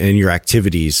and your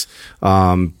activities.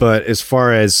 But as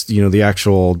far as the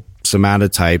actual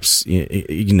somatotypes,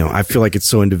 I feel like it's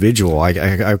so individual.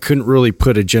 I couldn't really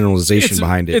put a generalization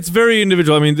behind it. It's very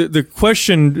individual. I mean, the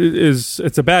question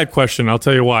it's a bad question. I'll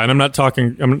tell you why. And I'm not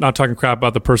talking crap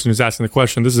about the person who's asking the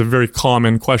question. This is a very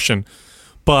common question,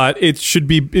 but it should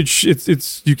be.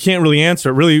 It's you can't really answer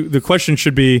it. Really, the question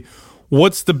should be,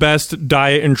 what's the best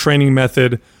diet and training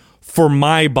method for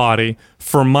my body,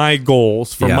 for my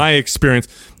goals, for my experience?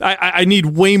 I need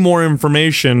way more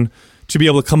information to be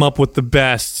able to come up with the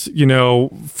best,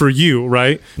 for you,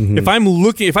 right? If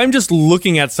I'm just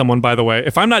looking at someone, by the way,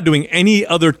 if I'm not doing any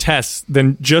other tests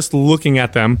than just looking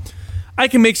at them, I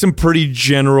can make some pretty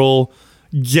general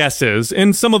guesses,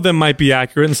 and some of them might be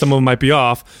accurate and some of them might be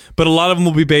off, but a lot of them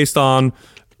will be based on,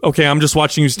 okay, I'm just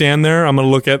watching you stand there. I'm going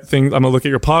to look at things. I'm going to look at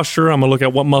your posture. I'm going to look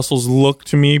at what muscles look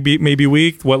to me maybe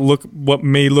weak, what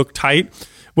may look tight.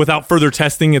 Without further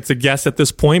testing, it's a guess at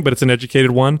this point, but it's an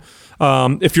educated one.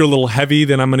 If you're a little heavy,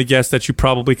 then I'm going to guess that you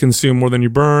probably consume more than you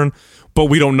burn, but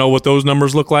we don't know what those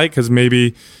numbers look like, because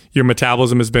maybe your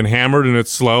metabolism has been hammered and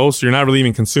it's slow, so you're not really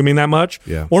even consuming that much.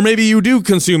 Yeah. Or maybe you do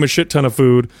consume a shit ton of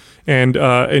food and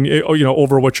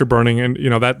over what you're burning, and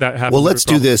that happens. Well, let's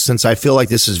do this, since I feel like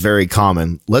this is very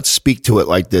common. Let's speak to it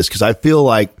like this, because I feel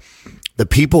like the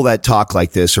people that talk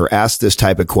like this or ask this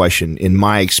type of question, in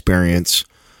my experience,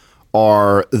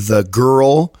 are the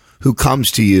girl who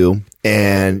comes to you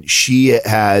and she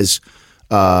has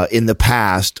in the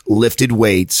past lifted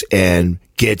weights and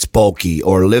gets bulky,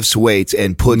 or lifts weights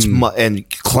and puts and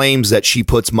claims that she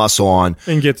puts muscle on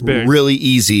and gets big really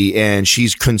easy, and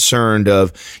she's concerned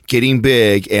of getting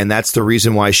big, and that's the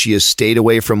reason why she has stayed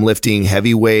away from lifting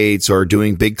heavy weights or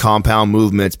doing big compound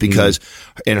movements, because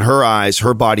in her eyes,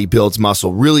 her body builds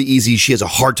muscle really easy. She has a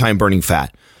hard time burning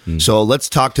fat. So let's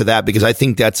talk to that, because I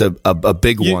think that's a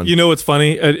big one. What's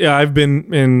funny? I've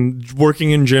been working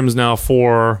in gyms now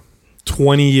for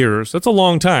 20 years. That's a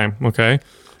long time, okay?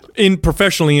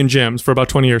 Professionally in gyms for about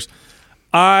 20 years.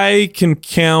 I can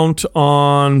count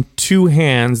on two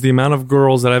hands the amount of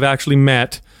girls that I've actually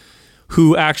met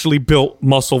who actually built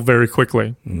muscle very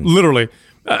quickly. Literally.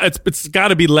 It's got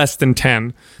to be less than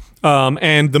 10.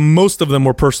 And the most of them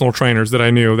were personal trainers that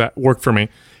I knew that worked for me.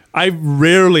 I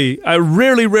rarely, you know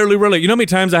how many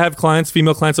times I have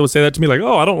female clients that would say that to me, like,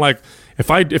 oh, I don't like,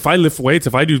 if I lift weights,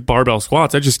 if I do barbell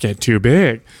squats, I just get too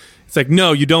big. It's like,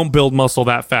 no, you don't build muscle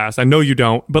that fast. I know you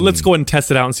don't, but let's go ahead and test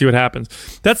it out and see what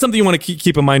happens. That's something you want to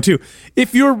keep in mind too.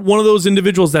 If you're one of those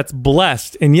individuals that's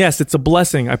blessed, and yes, it's a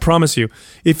blessing, I promise you.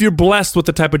 If you're blessed with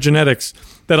the type of genetics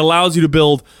that allows you to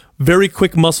build very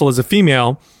quick muscle as a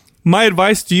female, my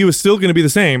advice to you is still going to be the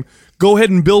same. Go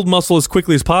ahead and build muscle as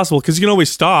quickly as possible, because you can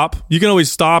always stop. You can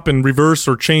always stop and reverse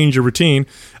or change your routine.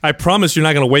 I promise you're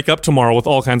not going to wake up tomorrow with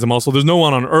all kinds of muscle. There's no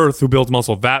one on earth who builds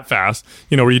muscle that fast.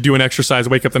 Where you do an exercise,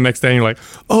 wake up the next day, and you're like,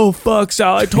 oh, fuck,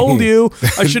 Sal, I told you.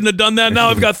 I shouldn't have done that. Now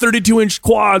I've got 32-inch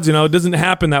quads. It doesn't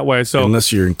happen that way. So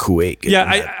unless you're in Kuwait.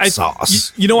 Yeah,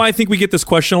 sauce. I think we get this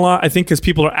question a lot. I think because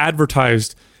people are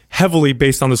advertised heavily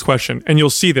based on this question, and you'll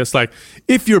see this, like,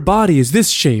 if your body is this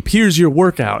shape, here's your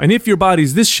workout, and if your body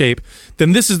is this shape,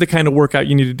 then this is the kind of workout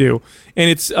you need to do. And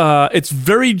it's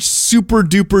very super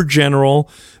duper general.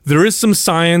 There is some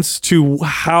science to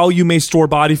how you may store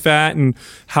body fat and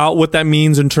what that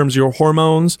means in terms of your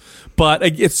hormones, but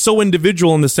it's so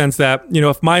individual in the sense that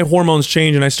if my hormones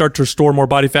change and I start to store more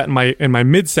body fat in my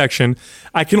midsection,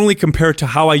 I can only compare it to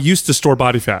how I used to store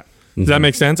body fat. Does that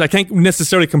make sense? I can't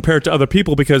necessarily compare it to other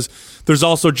people because there's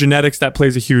also genetics that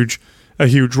plays a huge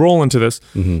role into this.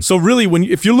 So really,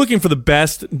 if you're looking for the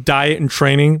best diet and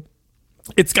training,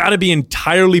 it's got to be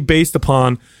entirely based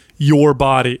upon your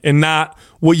body and not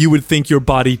what you would think your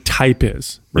body type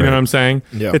is. You know what I'm saying?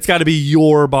 Yeah. It's got to be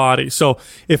your body. So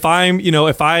if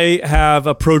if I have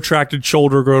a protracted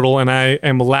shoulder girdle and I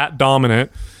am lat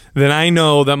dominant, then I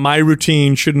know that my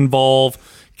routine should involve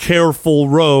careful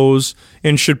rows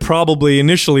and should probably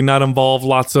initially not involve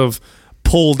lots of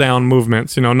pull down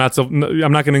movements. I'm not going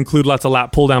to include lots of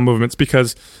lat pull down movements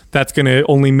because that's going to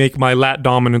only make my lat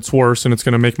dominance worse, and it's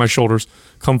going to make my shoulders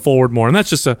come forward more. And that's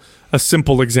just a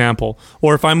simple example.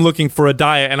 Or if I'm looking for a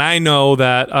diet and I know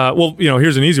that,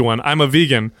 here's an easy one. I'm a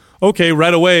vegan. Okay,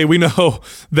 right away we know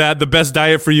that the best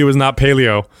diet for you is not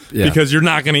paleo because you're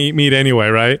not going to eat meat anyway,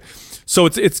 right? So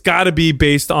it's got to be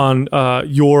based on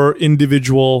your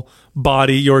individual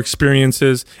body, your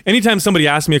experiences. Anytime somebody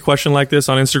asks me a question like this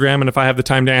on Instagram, and if I have the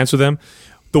time to answer them,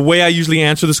 the way I usually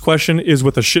answer this question is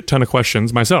with a shit ton of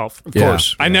questions myself. Of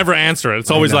course. I never answer it.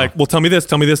 It's always like, well, tell me this,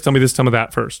 tell me this, tell me this, tell me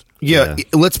that first. Yeah.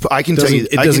 I can tell you.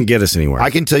 It doesn't get us anywhere. I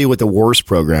can tell you what the worst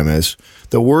program is.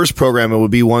 The worst program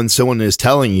would be one someone is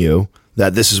telling you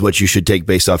that this is what you should take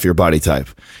based off your body type.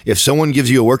 If someone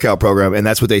gives you a workout program and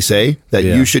that's what they say, that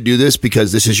you should do this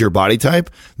because this is your body type,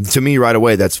 to me right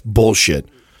away, that's bullshit.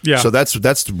 Yeah. So that's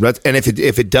and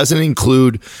if it doesn't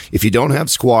include, if you don't have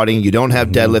squatting, you don't have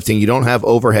deadlifting, you don't have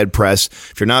overhead press,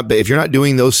 if you're not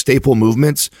doing those staple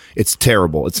movements, it's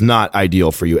terrible. It's not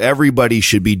ideal for you. Everybody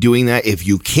should be doing that. If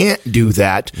you can't do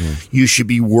that, you should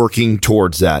be working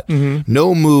towards that.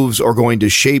 No moves are going to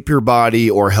shape your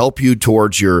body or help you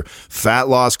towards your fat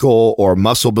loss goal or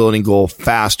muscle building goal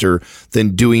faster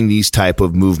than doing these type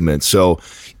of movements. So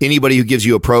anybody who gives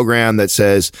you a program that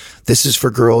says this is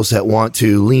for girls that want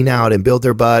to lean out and build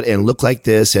their butt and look like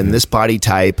this and this body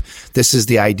type, this is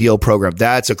the ideal program,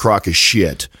 that's a crock of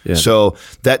shit. So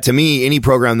that, to me, any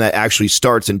program that actually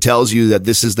starts and tells you that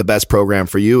this is the best program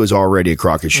for you is already a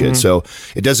crock of shit. So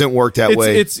it doesn't work that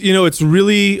way. It's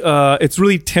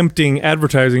really tempting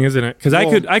advertising, isn't it? Because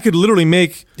I could literally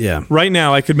make right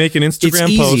now, I could make an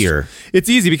Instagram post. Easier. It's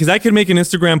easy because I could make an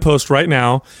Instagram post right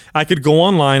now. I could go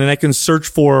online and I can search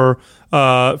for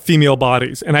female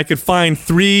bodies, and I could find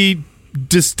 3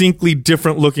 distinctly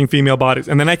different looking female bodies,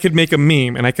 and then I could make a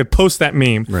meme and I could post that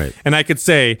meme, and I could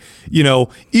say,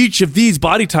 each of these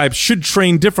body types should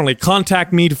train differently,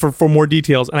 contact me for more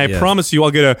details, and I promise you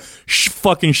I'll get a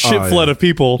fucking shit flood of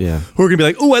people who are gonna be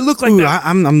like, oh, I look like that.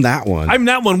 I'm that one. I'm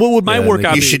that one. What would my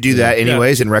workout be? You should do that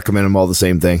anyways and recommend them all the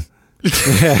same thing.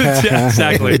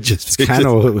 Exactly. It's kind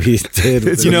of what we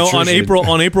did. On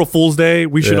April Fool's Day,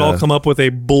 we should all come up with a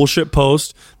bullshit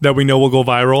post that we know will go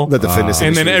viral. That the fitness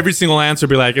and then every single answer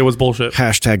be like, it was bullshit.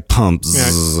 #pumps.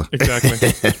 Yeah, exactly.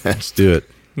 Let's do it.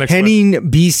 Henning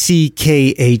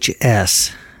BCKHS.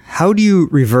 How do you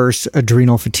reverse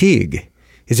adrenal fatigue?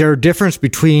 Is there a difference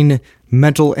between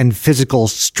mental and physical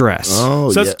stress?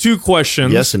 So that's 2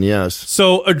 questions. Yes and yes.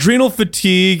 So adrenal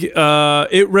fatigue,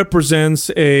 it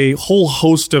represents a whole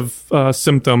host of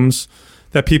symptoms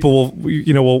that people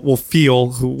will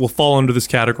feel who will fall under this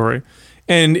category.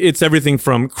 And it's everything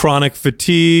from chronic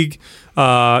fatigue,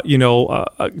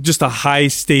 just a high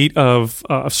state of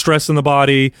stress in the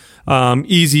body,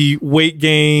 easy weight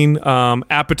gain,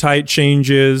 appetite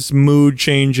changes, mood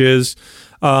changes.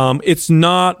 It's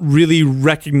not really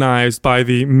recognized by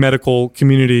the medical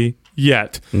community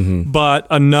yet, but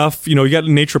enough, you got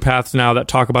naturopaths now that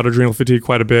talk about adrenal fatigue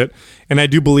quite a bit. And I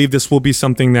do believe this will be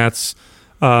something that's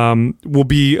will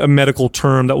be a medical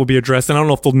term that will be addressed. And I don't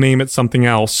know if they'll name it something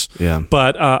else. Yeah.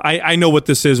 But I know what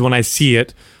this is when I see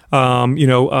it.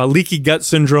 Leaky gut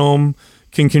syndrome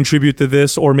can contribute to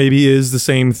this, or maybe is the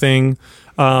same thing.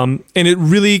 And it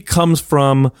really comes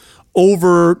from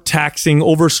overtaxing,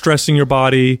 overstressing your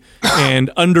body and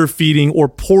underfeeding or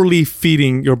poorly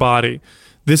feeding your body.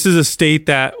 This is a state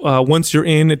that once you're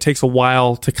in, it takes a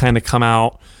while to kind of come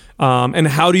out. And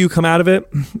how do you come out of it?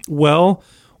 Well,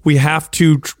 we have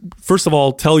to, first of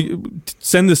all,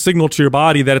 send the signal to your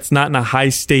body that it's not in a high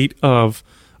state of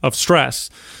stress.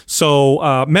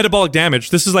 So metabolic damage,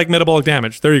 this is like metabolic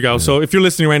damage. There you go. So if you're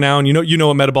listening right now and you know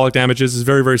what metabolic damage is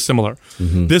very, very similar.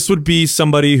 This would be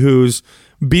somebody who's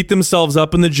beat themselves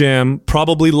up in the gym,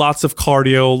 probably lots of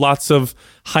cardio, lots of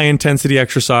high intensity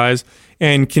exercise,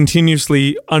 and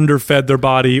continuously underfed their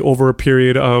body over a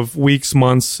period of weeks,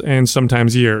 months, and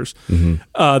sometimes years.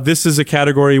 This is a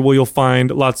category where you'll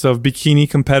find lots of bikini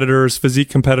competitors,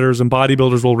 physique competitors, and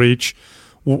bodybuilders will reach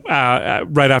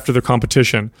right after their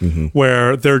competition,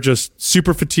 where they're just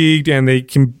super fatigued and they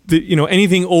can,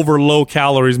 anything over low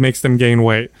calories makes them gain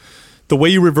weight. The way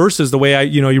you reverse is the way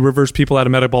you reverse people out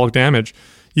of metabolic damage.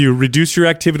 You reduce your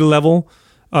activity level.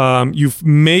 You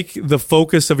make the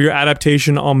focus of your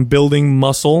adaptation on building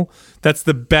muscle. That's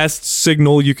the best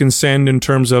signal you can send in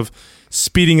terms of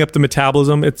speeding up the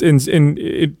metabolism. It's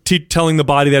telling the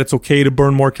body that it's okay to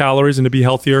burn more calories and to be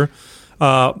healthier.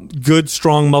 Good,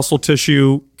 strong muscle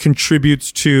tissue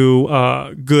contributes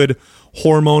to good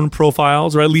hormone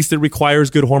profiles, or at least it requires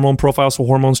good hormone profiles, so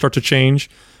hormones start to change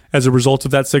as a result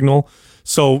of that signal.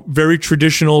 So very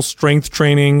traditional strength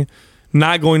training,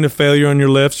 not going to failure on your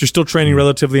lifts. You're still training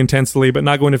relatively intensely, but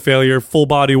not going to failure. Full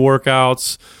body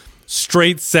workouts,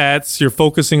 straight sets. You're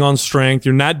focusing on strength.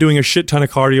 You're not doing a shit ton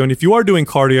of cardio. And if you are doing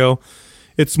cardio,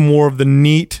 it's more of the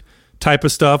neat type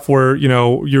of stuff where,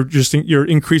 you're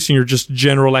increasing your just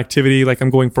general activity. Like I'm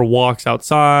going for walks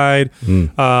outside.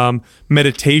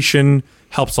 Meditation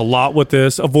helps a lot with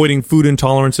this. Avoiding food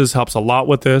intolerances helps a lot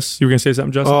with this. You were going to say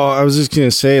something, Justin? Oh, I was just going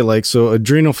to say, so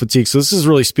adrenal fatigue. So this is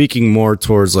really speaking more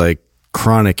towards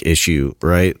chronic issue,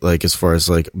 right? As far as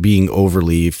being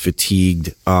overly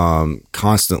fatigued,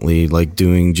 constantly,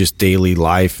 doing just daily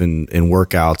life and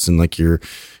workouts and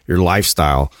your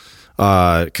lifestyle.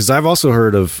 Cause I've also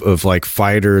heard of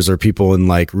fighters or people in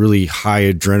really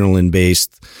high adrenaline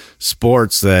based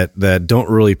sports that don't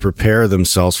really prepare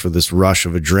themselves for this rush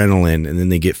of adrenaline. And then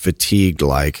they get fatigued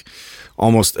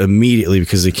almost immediately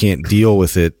because they can't deal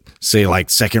with it. Say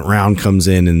second round comes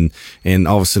in and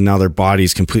all of a sudden now their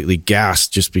body's completely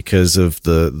gassed just because of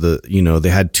the they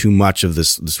had too much of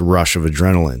this rush of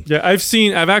adrenaline. Yeah,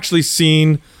 I've actually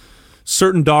seen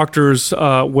certain doctors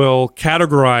will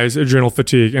categorize adrenal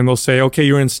fatigue, and they'll say, okay,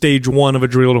 you're in stage 1 of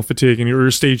adrenal fatigue and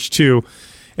you're stage 2.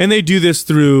 And they do this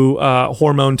through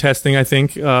hormone testing, I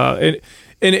think. And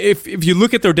if you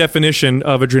look at their definition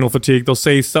of adrenal fatigue, they'll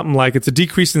say something like it's a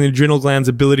decrease in the adrenal gland's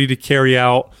ability to carry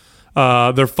out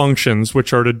their functions,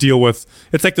 which are to deal with,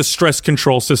 it's like the stress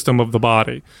control system of the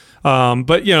body.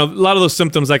 But, a lot of those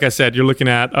symptoms, like I said, you're looking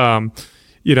at,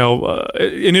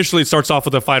 initially it starts off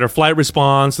with a fight or flight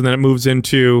response, and then it moves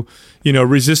into,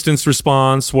 resistance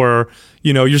response where,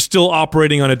 you're still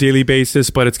operating on a daily basis,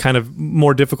 but it's kind of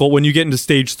more difficult. When you get into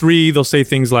stage 3, they'll say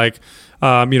things like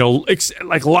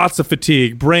lots of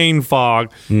fatigue, brain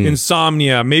fog,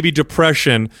 insomnia, maybe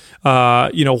depression,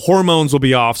 hormones will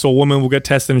be off. So a woman will get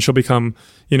tested and she'll become,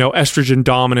 estrogen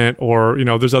dominant, or,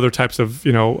 there's other types of,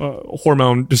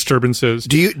 hormone disturbances.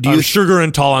 Do you sugar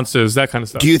intolerances, that kind of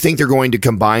stuff. Do you think they're going to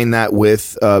combine that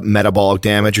with metabolic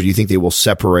damage, or do you think they will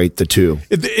separate the two?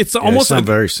 It's almost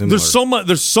very similar.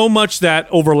 There's so much that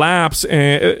overlaps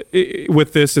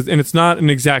with this, and it's not an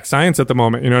exact science at the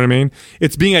moment. You know what I mean?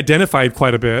 It's being identified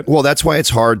quite a bit. Well, that's why it's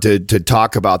hard to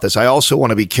talk about this. I also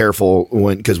want to be careful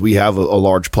because we have a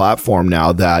large platform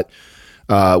now that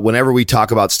whenever we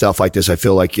talk about stuff like this, I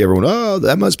feel like everyone, oh,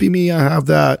 that must be me. I have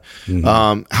that.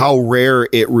 How rare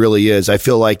it really is. I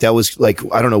feel like that was I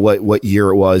don't know what year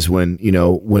it was when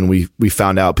we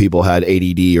found out people had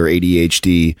ADD or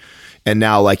ADHD, and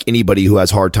now anybody who has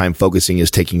hard time focusing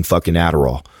is taking fucking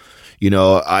Adderall.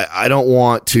 I don't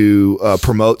want to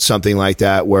promote something like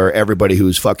that where everybody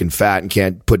who's fucking fat and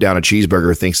can't put down a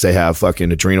cheeseburger thinks they have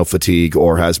fucking adrenal fatigue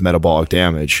or has metabolic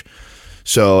damage.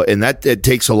 So, and it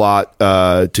takes a lot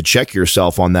to check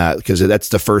yourself on that, because that's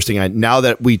the first thing. Now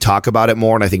that we talk about it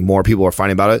more, and I think more people are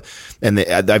finding about it, and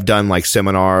I've done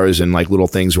seminars and little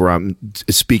things where I'm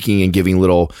speaking and giving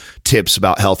little tips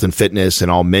about health and fitness,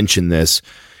 and I'll mention this.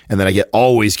 And then I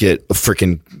always get a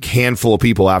freaking handful of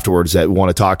people afterwards that want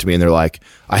to talk to me, and they're like,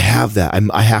 I have that.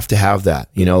 I have to have that,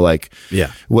 like,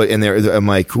 yeah. What? And I'm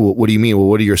like, well, what do you mean? Well,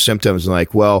 what are your symptoms? And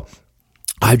like, well,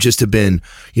 I've just have been,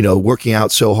 working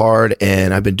out so hard,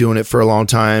 and I've been doing it for a long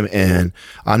time, and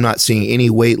I'm not seeing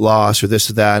any weight loss or this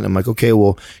or that. And I'm like, okay,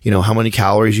 well, how many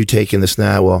calories you take in this and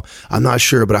that? Well, I'm not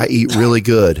sure, but I eat really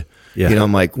good. Yeah.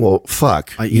 I'm like, well,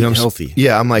 fuck. I eat healthy.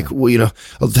 Yeah. I'm like, well,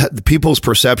 the people's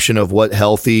perception of what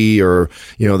healthy or,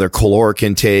 their caloric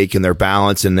intake and their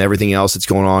balance and everything else that's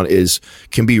going on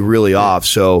can be really off.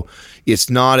 So it's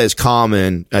not as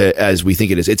common as we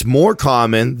think it is. It's more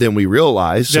common than we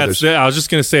realize. So I was just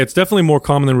going to say, it's definitely more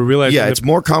common than we realize. Yeah, it's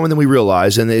more common than we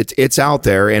realize, and it's out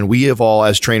there. And we have all,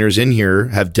 as trainers in here,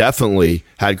 have definitely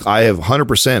had. I have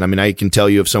 100%. I mean, I can tell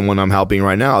you of someone I'm helping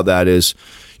right now that is,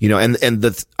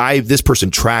 this person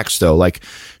tracks though. Like,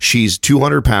 she's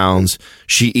 200 pounds.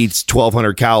 She eats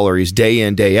 1,200 calories day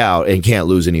in, day out, and can't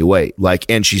lose any weight. Like,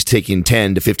 and she's taking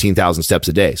 10 to 15,000 steps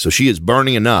a day. So she is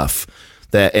burning enough.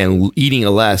 That and eating a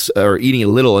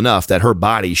little enough that her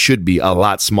body should be a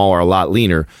lot smaller, a lot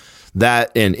leaner.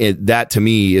 That to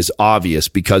me is obvious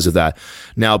because of that.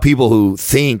 Now, people who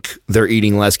think they're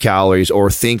eating less calories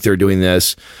or think they're doing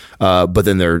this, but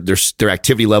then their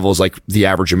activity level is like the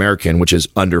average American, which is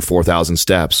under 4,000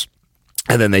 steps.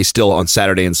 And then they still on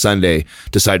Saturday and Sunday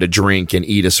decide to drink and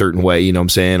eat a certain way, you know what I'm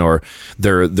saying? Or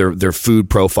their food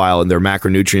profile and their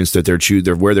macronutrients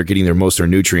that where they're getting most of their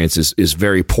nutrients is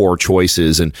very poor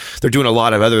choices. And they're doing a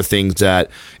lot of other things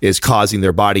that is causing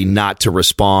their body not to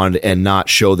respond and not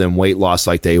show them weight loss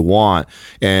like they want.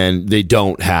 And they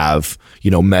don't have,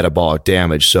 metabolic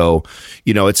damage. So,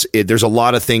 there's a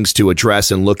lot of things to address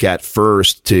and look at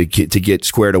first to get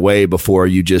squared away before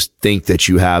you just think that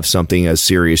you have something as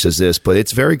serious as this. But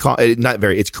it's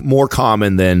it's more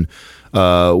common than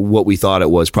what we thought it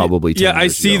was probably 10 years I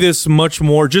see ago. this much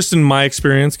more just in my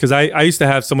experience, because I used to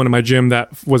have someone in my gym that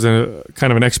was a kind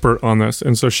of an expert on this.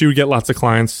 And so she would get lots of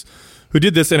clients who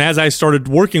did this. And as I started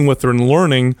working with her and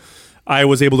learning, I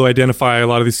was able to identify a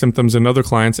lot of these symptoms in other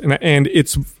clients. And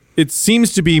it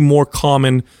seems to be more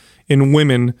common in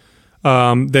women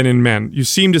than in men. You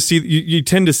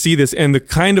tend to see this, and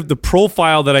the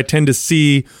profile that I tend to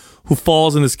see who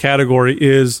falls in this category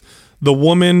is the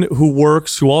woman who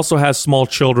works, who also has small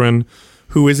children,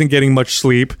 who isn't getting much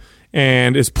sleep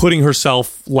and is putting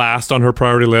herself last on her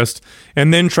priority list,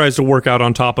 and then tries to work out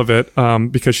on top of it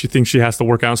because she thinks she has to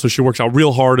work out. So she works out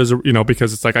real hard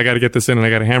because it's like, I got to get this in and I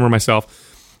got to hammer myself.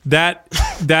 That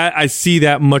I see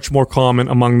that much more common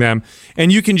among them.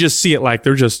 And you can just see it, like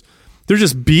they're just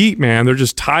beat, man. They're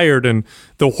just tired, and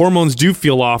the hormones do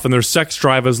feel off, and their sex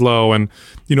drive is low, and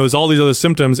there's all these other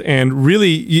symptoms. And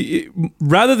really,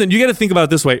 rather than, you got to think about it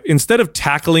this way: instead of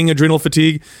tackling adrenal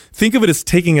fatigue, think of it as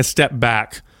taking a step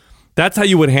back. That's how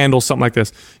you would handle something like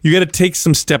this. You got to take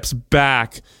some steps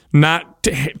back, not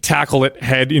tackle it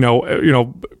head,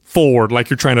 forward, like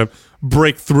you're trying to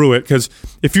break through it. Because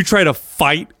if you try to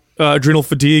fight adrenal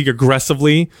fatigue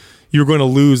aggressively, you're going to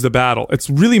lose the battle. It's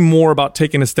really more about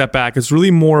taking a step back. It's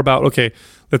really more about, okay,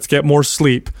 let's get more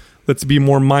sleep. Let's be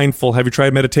more mindful. Have you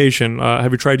tried meditation?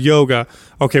 Have you tried yoga?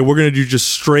 Okay, we're going to do just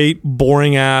straight,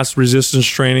 boring ass resistance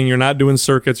training. You're not doing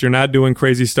circuits. You're not doing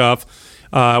crazy stuff.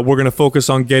 We're going to focus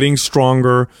on getting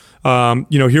stronger.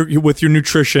 Here with your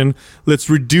nutrition, let's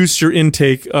reduce your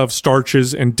intake of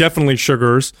starches and definitely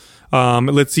sugars.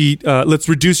 Let's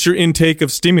reduce your intake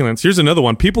of stimulants. Here's another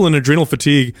one. People in adrenal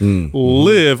fatigue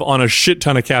live on a shit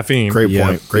ton of caffeine. Great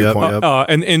point.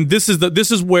 And this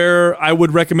is where I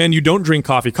would recommend you don't drink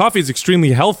coffee. Coffee is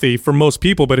extremely healthy for most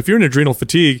people, but if you're in adrenal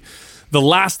fatigue, the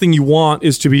last thing you want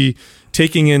is to be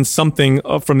taking in something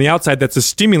from the outside that's a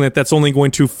stimulant that's only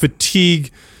going to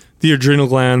fatigue the adrenal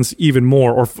glands even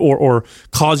more, or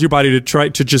cause your body to try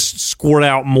to just squirt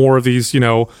out more of these,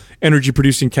 energy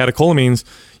producing catecholamines.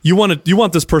 You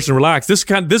want this person to relax.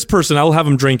 This person, I'll have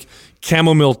them drink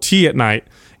chamomile tea at night,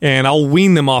 and I'll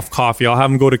wean them off coffee. I'll have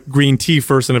them go to green tea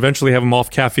first, and eventually have them off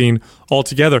caffeine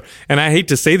altogether. And I hate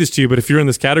to say this to you, but if you're in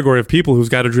this category of people who's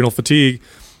got adrenal fatigue,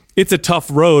 it's a tough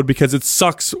road because it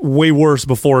sucks way worse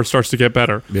before it starts to get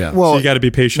better. Yeah. Well, so you got to be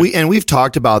patient. We've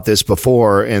talked about this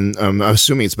before, and I'm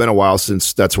assuming it's been a while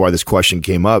since that's why this question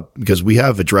came up, because we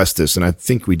have addressed this, and I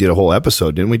think we did a whole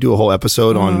episode. Didn't we do a whole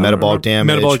episode on metabolic damage?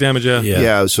 Metabolic damage, yeah.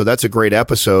 Yeah, so that's a great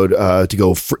episode to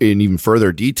go in even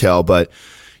further detail, but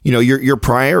your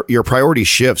priority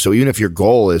shift. So even if your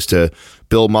goal is to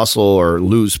build muscle or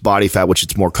lose body fat, which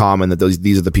it's more common that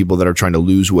these are the people that are trying to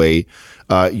lose weight,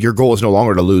 your goal is no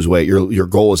longer to lose weight. Your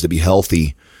goal is to be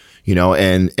healthy.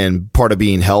 and part of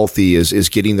being healthy is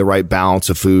getting the right balance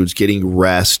of foods, getting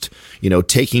rest,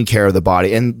 taking care of the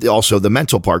body, and also the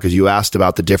mental part, because you asked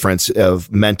about the difference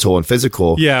of mental and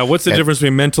physical. Yeah, what's the difference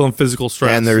between mental and physical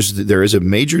stress? And there is a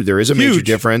major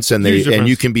difference, and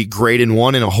you can be great in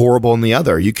one and horrible in the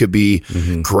other. You could be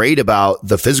great about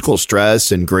the physical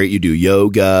stress and great, you do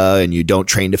yoga and you don't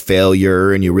train to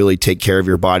failure and you really take care of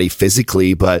your body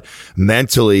physically, but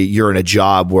mentally you're in a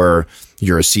job where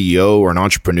you're a CEO or an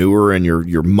entrepreneur and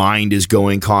your mind is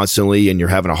going constantly and you're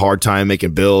having a hard time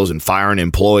making bills and firing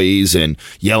employees and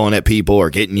yelling at people or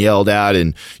getting yelled at.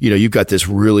 And, you've got this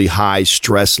really high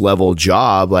stress level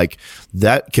job, like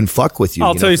that can fuck with you.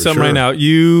 I'll tell you something right now.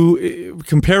 You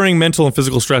comparing mental and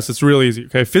physical stress, it's really easy.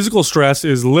 Okay. Physical stress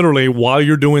is literally while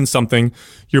you're doing something,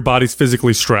 your body's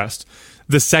physically stressed.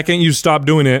 The second you stop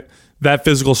doing it, that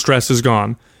physical stress is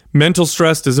gone. Mental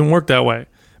stress doesn't work that way.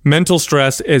 Mental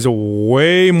stress is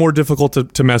way more difficult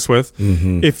to mess with.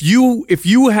 If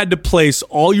you had to place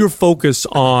all your focus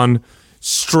on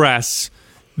stress,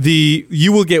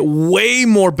 you will get way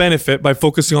more benefit by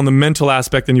focusing on the mental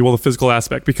aspect than you will the physical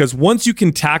aspect. Because once you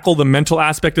can tackle the mental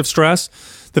aspect of stress,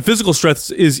 the physical stress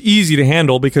is easy to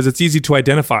handle because it's easy to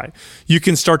identify. You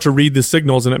can start to read the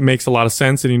signals and it makes a lot of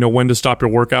sense, and you know when to stop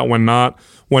your workout, when not,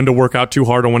 when to work out too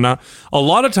hard or when not. A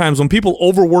lot of times when people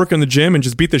overwork in the gym and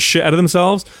just beat the shit out of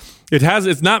themselves,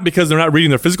 it's not because they're not reading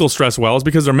their physical stress well, it's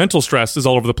because their mental stress is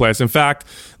all over the place. In fact,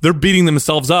 they're beating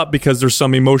themselves up because there's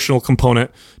some emotional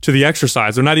component to the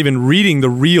exercise. They're not even reading the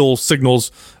real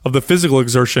signals of the physical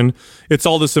exertion. It's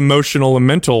all this emotional and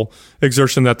mental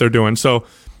exertion that they're doing. So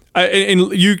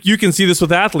and you can see this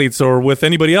with athletes or with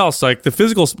anybody else. Like the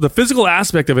physical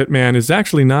aspect of it, man, is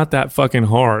actually not that fucking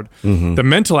hard. The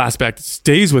mental aspect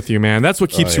stays with you, man. That's what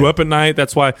keeps you up at night.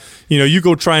 That's why you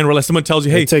go try and realize. Someone tells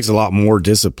you, "Hey, it takes a lot more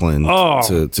discipline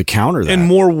to counter that, and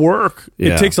more work.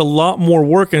 Yeah. It takes a lot more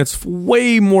work, and it's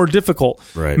way more difficult.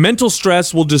 Right. Mental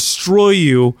stress will destroy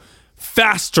you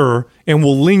faster and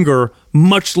will linger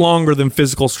much longer than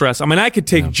physical stress. I mean, I could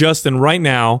take Justin right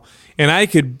now and I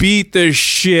could beat the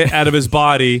shit out of his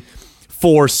body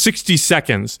for 60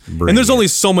 seconds. And there's only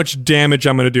so much damage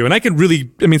I'm going to do.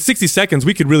 And 60 seconds,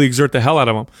 we could really exert the hell out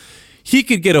of him. He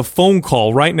could get a phone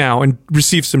call right now and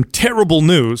receive some terrible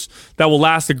news that will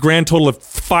last a grand total of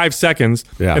 5 seconds.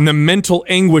 Yeah. And the mental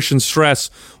anguish and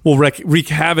stress will wreak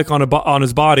havoc on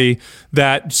his body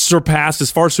that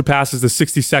far surpasses the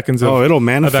 60 seconds of... Oh, it'll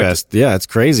manifest. Yeah, it's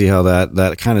crazy how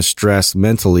that kind of stress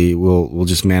mentally will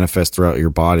just manifest throughout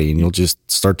your body, and you'll just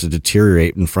start to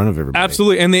deteriorate in front of everybody.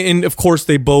 Absolutely. And of course,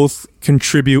 they both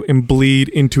contribute and bleed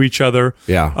into each other.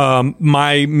 Yeah.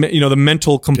 The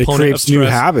mental component it creates of stress, new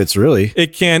habits, really.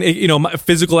 It can.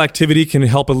 Physical activity can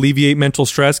help alleviate mental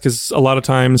stress because a lot of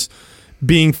times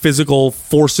being physical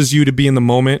forces you to be in the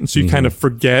moment, and so you kind of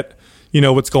forget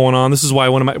what's going on. This is why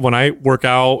when I work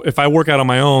out, if I work out on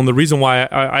my own, the reason why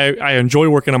I enjoy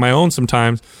working on my own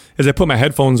sometimes is I put my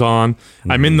headphones on,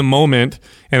 I'm in the moment,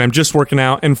 and I'm just working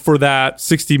out, and for that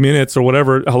 60 minutes or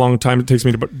whatever, how long time it takes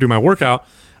me to do my workout,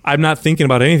 I'm not thinking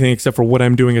about anything except for what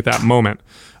I'm doing at that moment.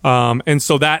 And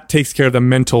so that takes care of the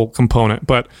mental component.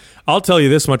 But I'll tell you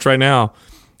this much right now.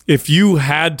 If you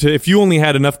only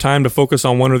had enough time to focus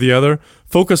on one or the other,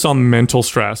 focus on mental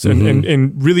stress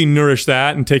and really nourish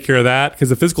that and take care of that, because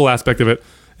the physical aspect of it,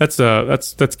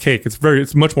 that's cake.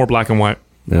 It's much more black and white.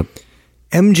 Yep.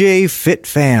 MJ Fit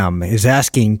Fam is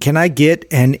asking, can I get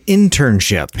an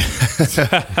internship?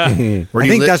 I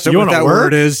think that's what that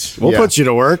word is. We'll put you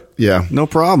to work. Yeah. No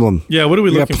problem. Yeah, what are we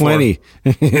looking for? Plenty.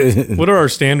 What are our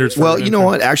standards for? Well, you know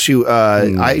what?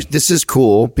 Actually, this is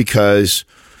cool because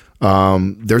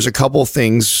there's a couple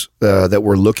things that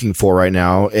we're looking for right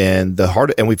now, and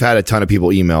we've had a ton of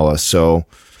people email us, so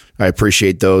I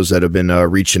appreciate those that have been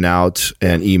reaching out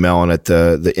and emailing at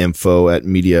the info at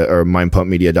media or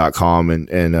mindpumpmedia.com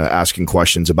and asking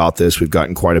questions about this. We've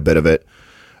gotten quite a bit of it.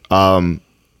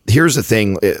 Here's the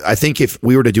thing. I think if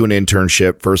we were to do an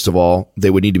internship, first of all, they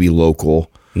would need to be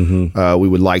local. We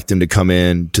would like them to come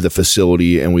in to the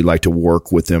facility, and we'd like to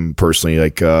work with them personally.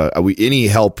 Like any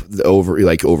help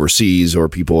overseas or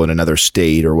people in another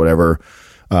state or whatever.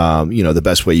 The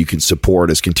best way you can support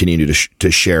is continue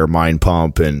to share Mind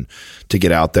Pump and to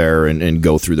get out there and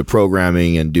go through the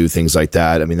programming and do things like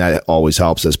that. I mean, that always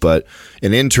helps us. But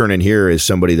an intern in here is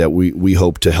somebody that we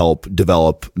hope to help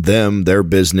develop their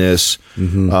business,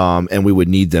 and we would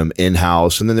need them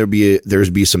in-house. And then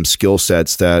there'd be some skill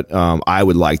sets that I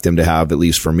would like them to have, at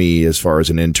least for me, as far as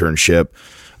an internship.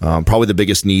 Probably the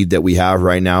biggest need that we have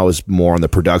right now is more on the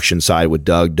production side with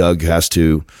Doug. Doug has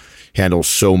to handles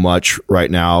so much right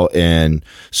now, and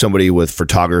somebody with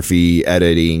photography,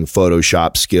 editing,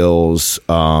 Photoshop skills,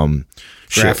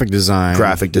 graphic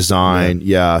design.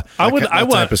 Yeah. I would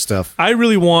type of stuff. I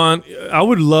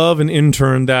would love an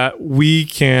intern that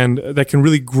can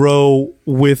really grow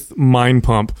with Mind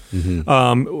Pump.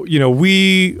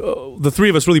 We, the three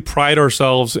of us, really pride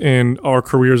ourselves in our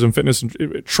careers in fitness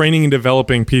and training and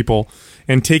developing people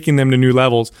and taking them to new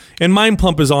levels. And Mind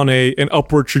Pump is on an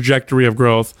upward trajectory of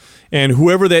growth. And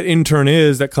whoever that intern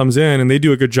is that comes in and they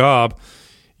do a good job,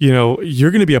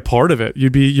 you're going to be a part of it. We're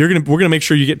going to make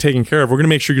sure you get taken care of. We're going to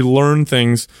make sure you learn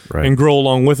things and grow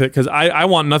along with it. Because I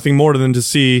want nothing more than to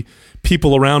see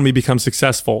people around me become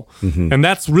successful. And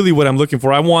that's really what I'm looking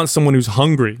for. I want someone who's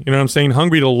hungry. You know what I'm saying?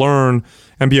 Hungry to learn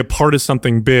and be a part of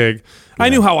something big. I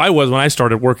knew how I was when I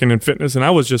started working in fitness, and I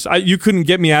was you couldn't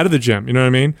get me out of the gym. You know what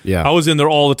I mean? Yeah. I was in there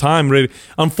all the time. Ready.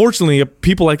 Unfortunately,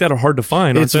 people like that are hard to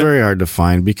find. It's very hard to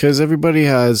find because everybody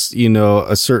has,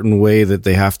 a certain way that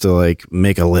they have to like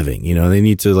make a living. They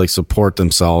need to like support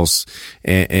themselves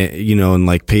and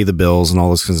like pay the bills and all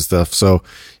this kind of stuff. So,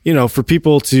 for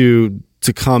people to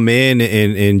come in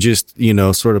and just,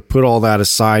 sort of put all that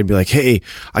aside, be like, hey,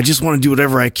 I just want to do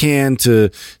whatever I can to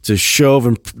show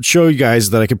you guys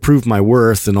that I can prove my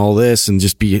worth and all this, and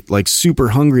just be like super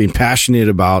hungry and passionate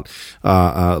about,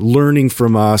 learning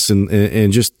from us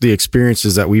and just the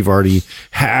experiences that we've already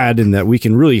had and that we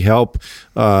can really help,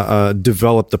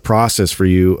 develop the process for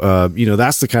you.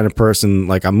 That's the kind of person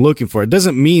like I'm looking for. It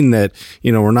doesn't mean that,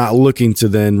 we're not looking to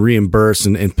then reimburse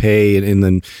and pay and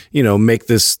then, make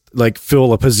this like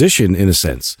fill a position in a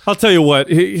sense. I'll tell you what,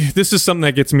 this is something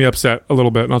that gets me upset a little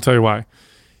bit, and I'll tell you why.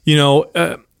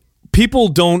 People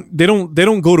don't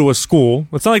go to a school.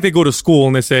 It's not like they go to school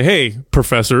and they say, "Hey,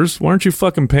 professors, why aren't you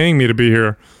fucking paying me to be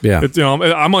here?" Yeah,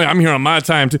 I'm here on my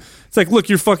time. It's like, look,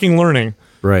 you're fucking learning.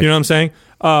 Right. You know what I'm saying?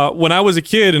 When I was a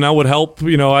kid and I would help,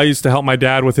 I used to help my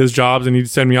dad with his jobs and he'd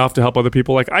send me off to help other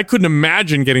people. Like, I couldn't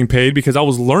imagine getting paid because I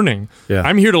was learning. Yeah.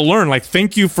 I'm here to learn. Like,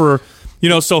 thank you for.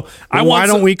 So why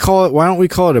don't we call it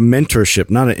a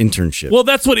mentorship, not an internship? Well,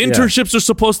 that's what internships are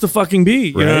supposed to fucking be.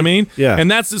 You know what I mean? Yeah.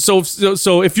 And that's so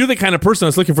if you're the kind of person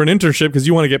that's looking for an internship because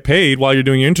you want to get paid while you're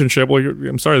doing your internship, well,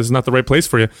 I'm sorry, this is not the right place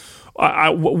for you.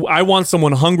 I want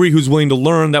someone hungry who's willing to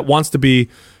learn, that wants to be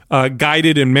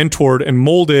guided and mentored and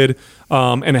molded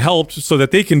and helped so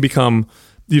that they can become,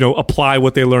 apply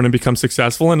what they learn and become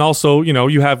successful. And also,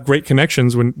 you have great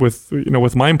connections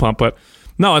with Mind Pump, but.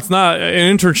 No, it's not.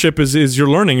 An internship is you're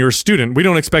learning. You're a student. We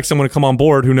don't expect someone to come on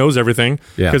board who knows everything,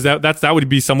 because that would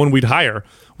be someone we'd hire.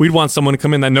 We'd want someone to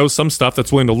come in that knows some stuff,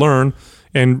 that's willing to learn,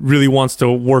 and really wants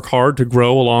to work hard to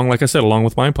grow along, like I said, along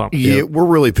with Mind Pump. Yeah, we're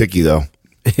really picky though.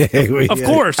 Of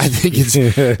course. I think it's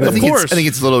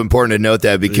a little important to note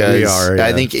that, because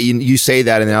I think you say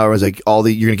that, and then otherwise, like you're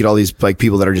gonna get all these like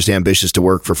people that are just ambitious to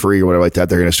work for free or whatever like that.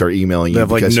 They're gonna start emailing you. They have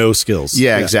like no skills.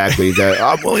 Yeah, exactly. That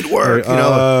I'm willing to work.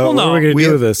 Well, no, what are we gonna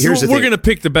do with this? We're gonna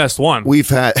pick the best one. We've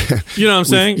had, you know what I'm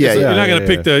saying? You're not gonna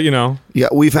pick the, Yeah,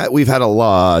 we've had a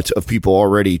lot of people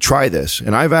already try this,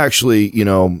 and I've actually,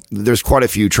 there's quite a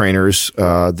few trainers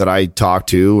that I talk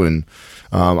to, and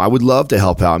I would love to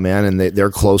help out, man. And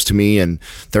they're close to me, and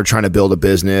they're trying to build a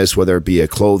business, whether it be a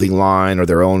clothing line or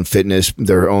their own fitness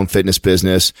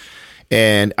business.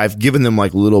 And I've given them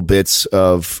like little bits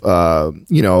of,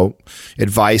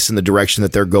 advice in the direction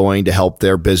that they're going to help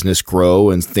their business grow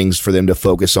and things for them to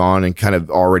focus on, and kind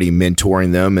of already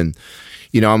mentoring them. And,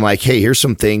 I'm like, hey, here's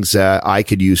some things that I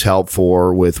could use help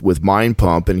for with Mind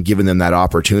Pump, and giving them that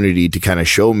opportunity to kind of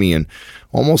show me. And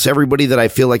almost everybody that I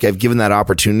feel like I've given that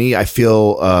opportunity, I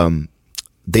feel,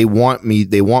 they want me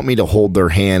to hold their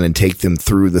hand and take them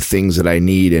through the things that I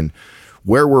need. And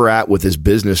where we're at with this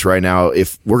business right now,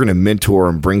 if we're going to mentor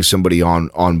and bring somebody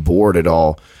on board at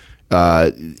all,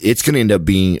 it's going to end up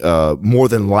being, more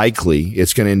than likely,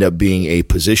 it's going to end up being a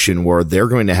position where they're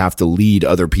going to have to lead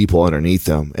other people underneath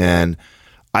them. And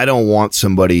I don't want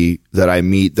somebody that I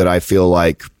meet that I feel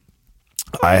like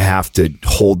I have to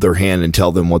hold their hand and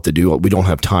tell them what to do. We don't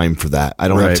have time for that. I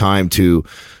don't have time to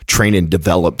train and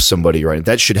develop somebody, right?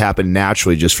 That should happen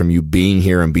naturally just from you being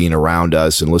here and being around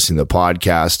us and listening to the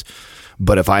podcast.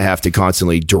 But if I have to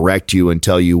constantly direct you and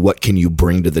tell you what can you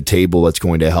bring to the table that's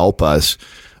going to help us,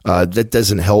 that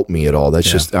doesn't help me at all.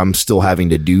 That's just, I'm still having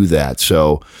to do that.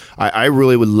 So I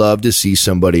really would love to see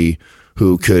somebody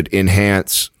who could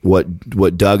enhance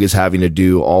what Doug is having to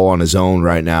do all on his own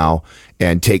right now,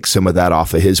 and take some of that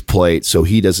off of his plate, so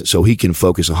he can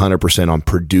focus 100% on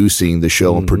producing the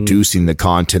show and producing the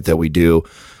content that we do,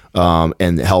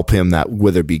 and help him that,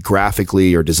 whether it be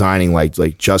graphically or designing,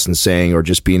 like Justin's saying, or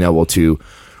just being able to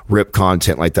rip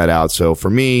content like that out. So for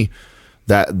me,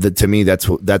 that to me, that's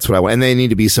what I want. And they need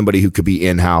to be somebody who could be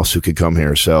in-house, who could come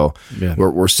here. So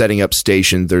we're setting up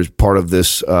stations. There's part of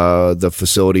this, the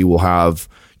facility will have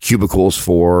cubicles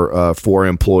for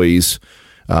employees,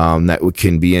 that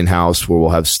can be in-house, where we'll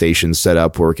have stations set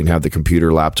up where we can have the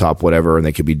computer, laptop, whatever, and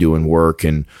they could be doing work,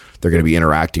 and they're going to be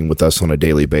interacting with us on a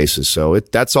daily basis. So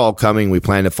that's all coming. We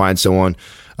plan to find someone.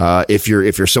 If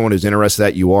you're someone who's interested,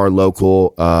 that you are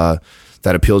local,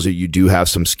 that appeals to you, do have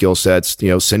some skill sets,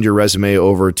 send your resume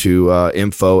over to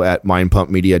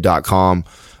info@mindpumpmedia.com.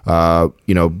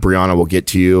 Brianna will get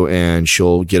to you and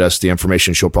she'll get us the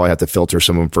information. She'll probably have to filter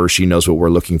some of them first. She knows what we're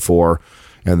looking for.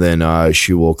 And then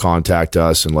she will contact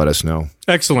us and let us know.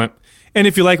 Excellent. And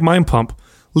if you like Mind Pump,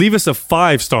 leave us a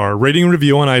 5-star rating and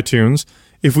review on iTunes.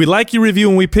 If we like your review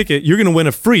and we pick it, you're going to win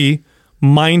a free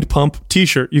Mind Pump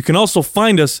t-shirt. You can also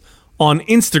find us on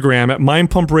Instagram at Mind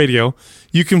Pump Radio.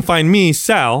 You can find me,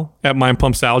 Sal, at Mind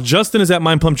Pump Sal. Justin is at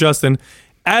Mind Pump Justin.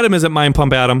 Adam is at Mind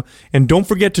Pump Adam. And don't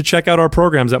forget to check out our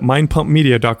programs at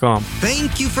mindpumpmedia.com.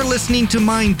 Thank you for listening to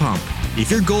Mind Pump. If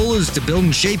your goal is to build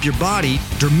and shape your body,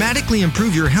 dramatically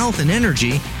improve your health and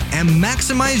energy, and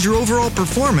maximize your overall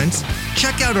performance,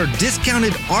 check out our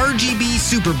discounted RGB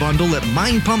Super Bundle at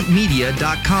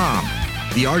mindpumpmedia.com.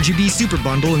 The RGB Super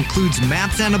Bundle includes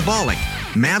MAPS Anabolic,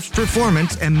 MAPS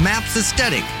Performance, and MAPS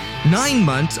Aesthetic. 9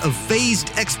 months of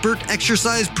phased expert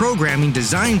exercise programming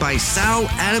designed by Sal,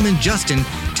 Adam, and Justin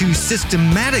to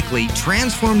systematically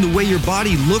transform the way your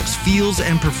body looks, feels,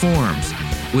 and performs.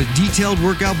 With detailed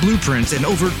workout blueprints and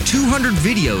over 200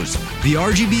 videos, the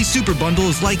RGB Super Bundle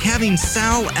is like having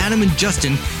Sal, Adam, and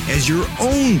Justin as your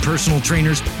own personal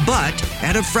trainers, but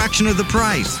at a fraction of the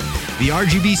price. The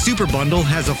RGB Super Bundle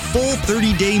has a full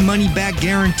 30-day money-back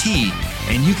guarantee,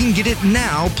 and you can get it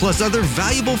now, plus other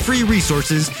valuable free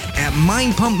resources at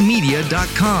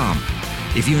mindpumpmedia.com.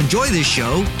 If you enjoy this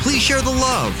show, please share the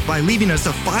love by leaving us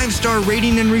a 5-star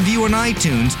rating and review on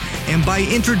iTunes, and by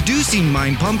introducing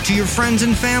Mind Pump to your friends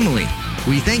and family.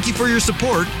 We thank you for your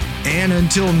support, and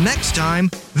until next time,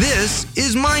 this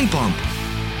is Mind Pump.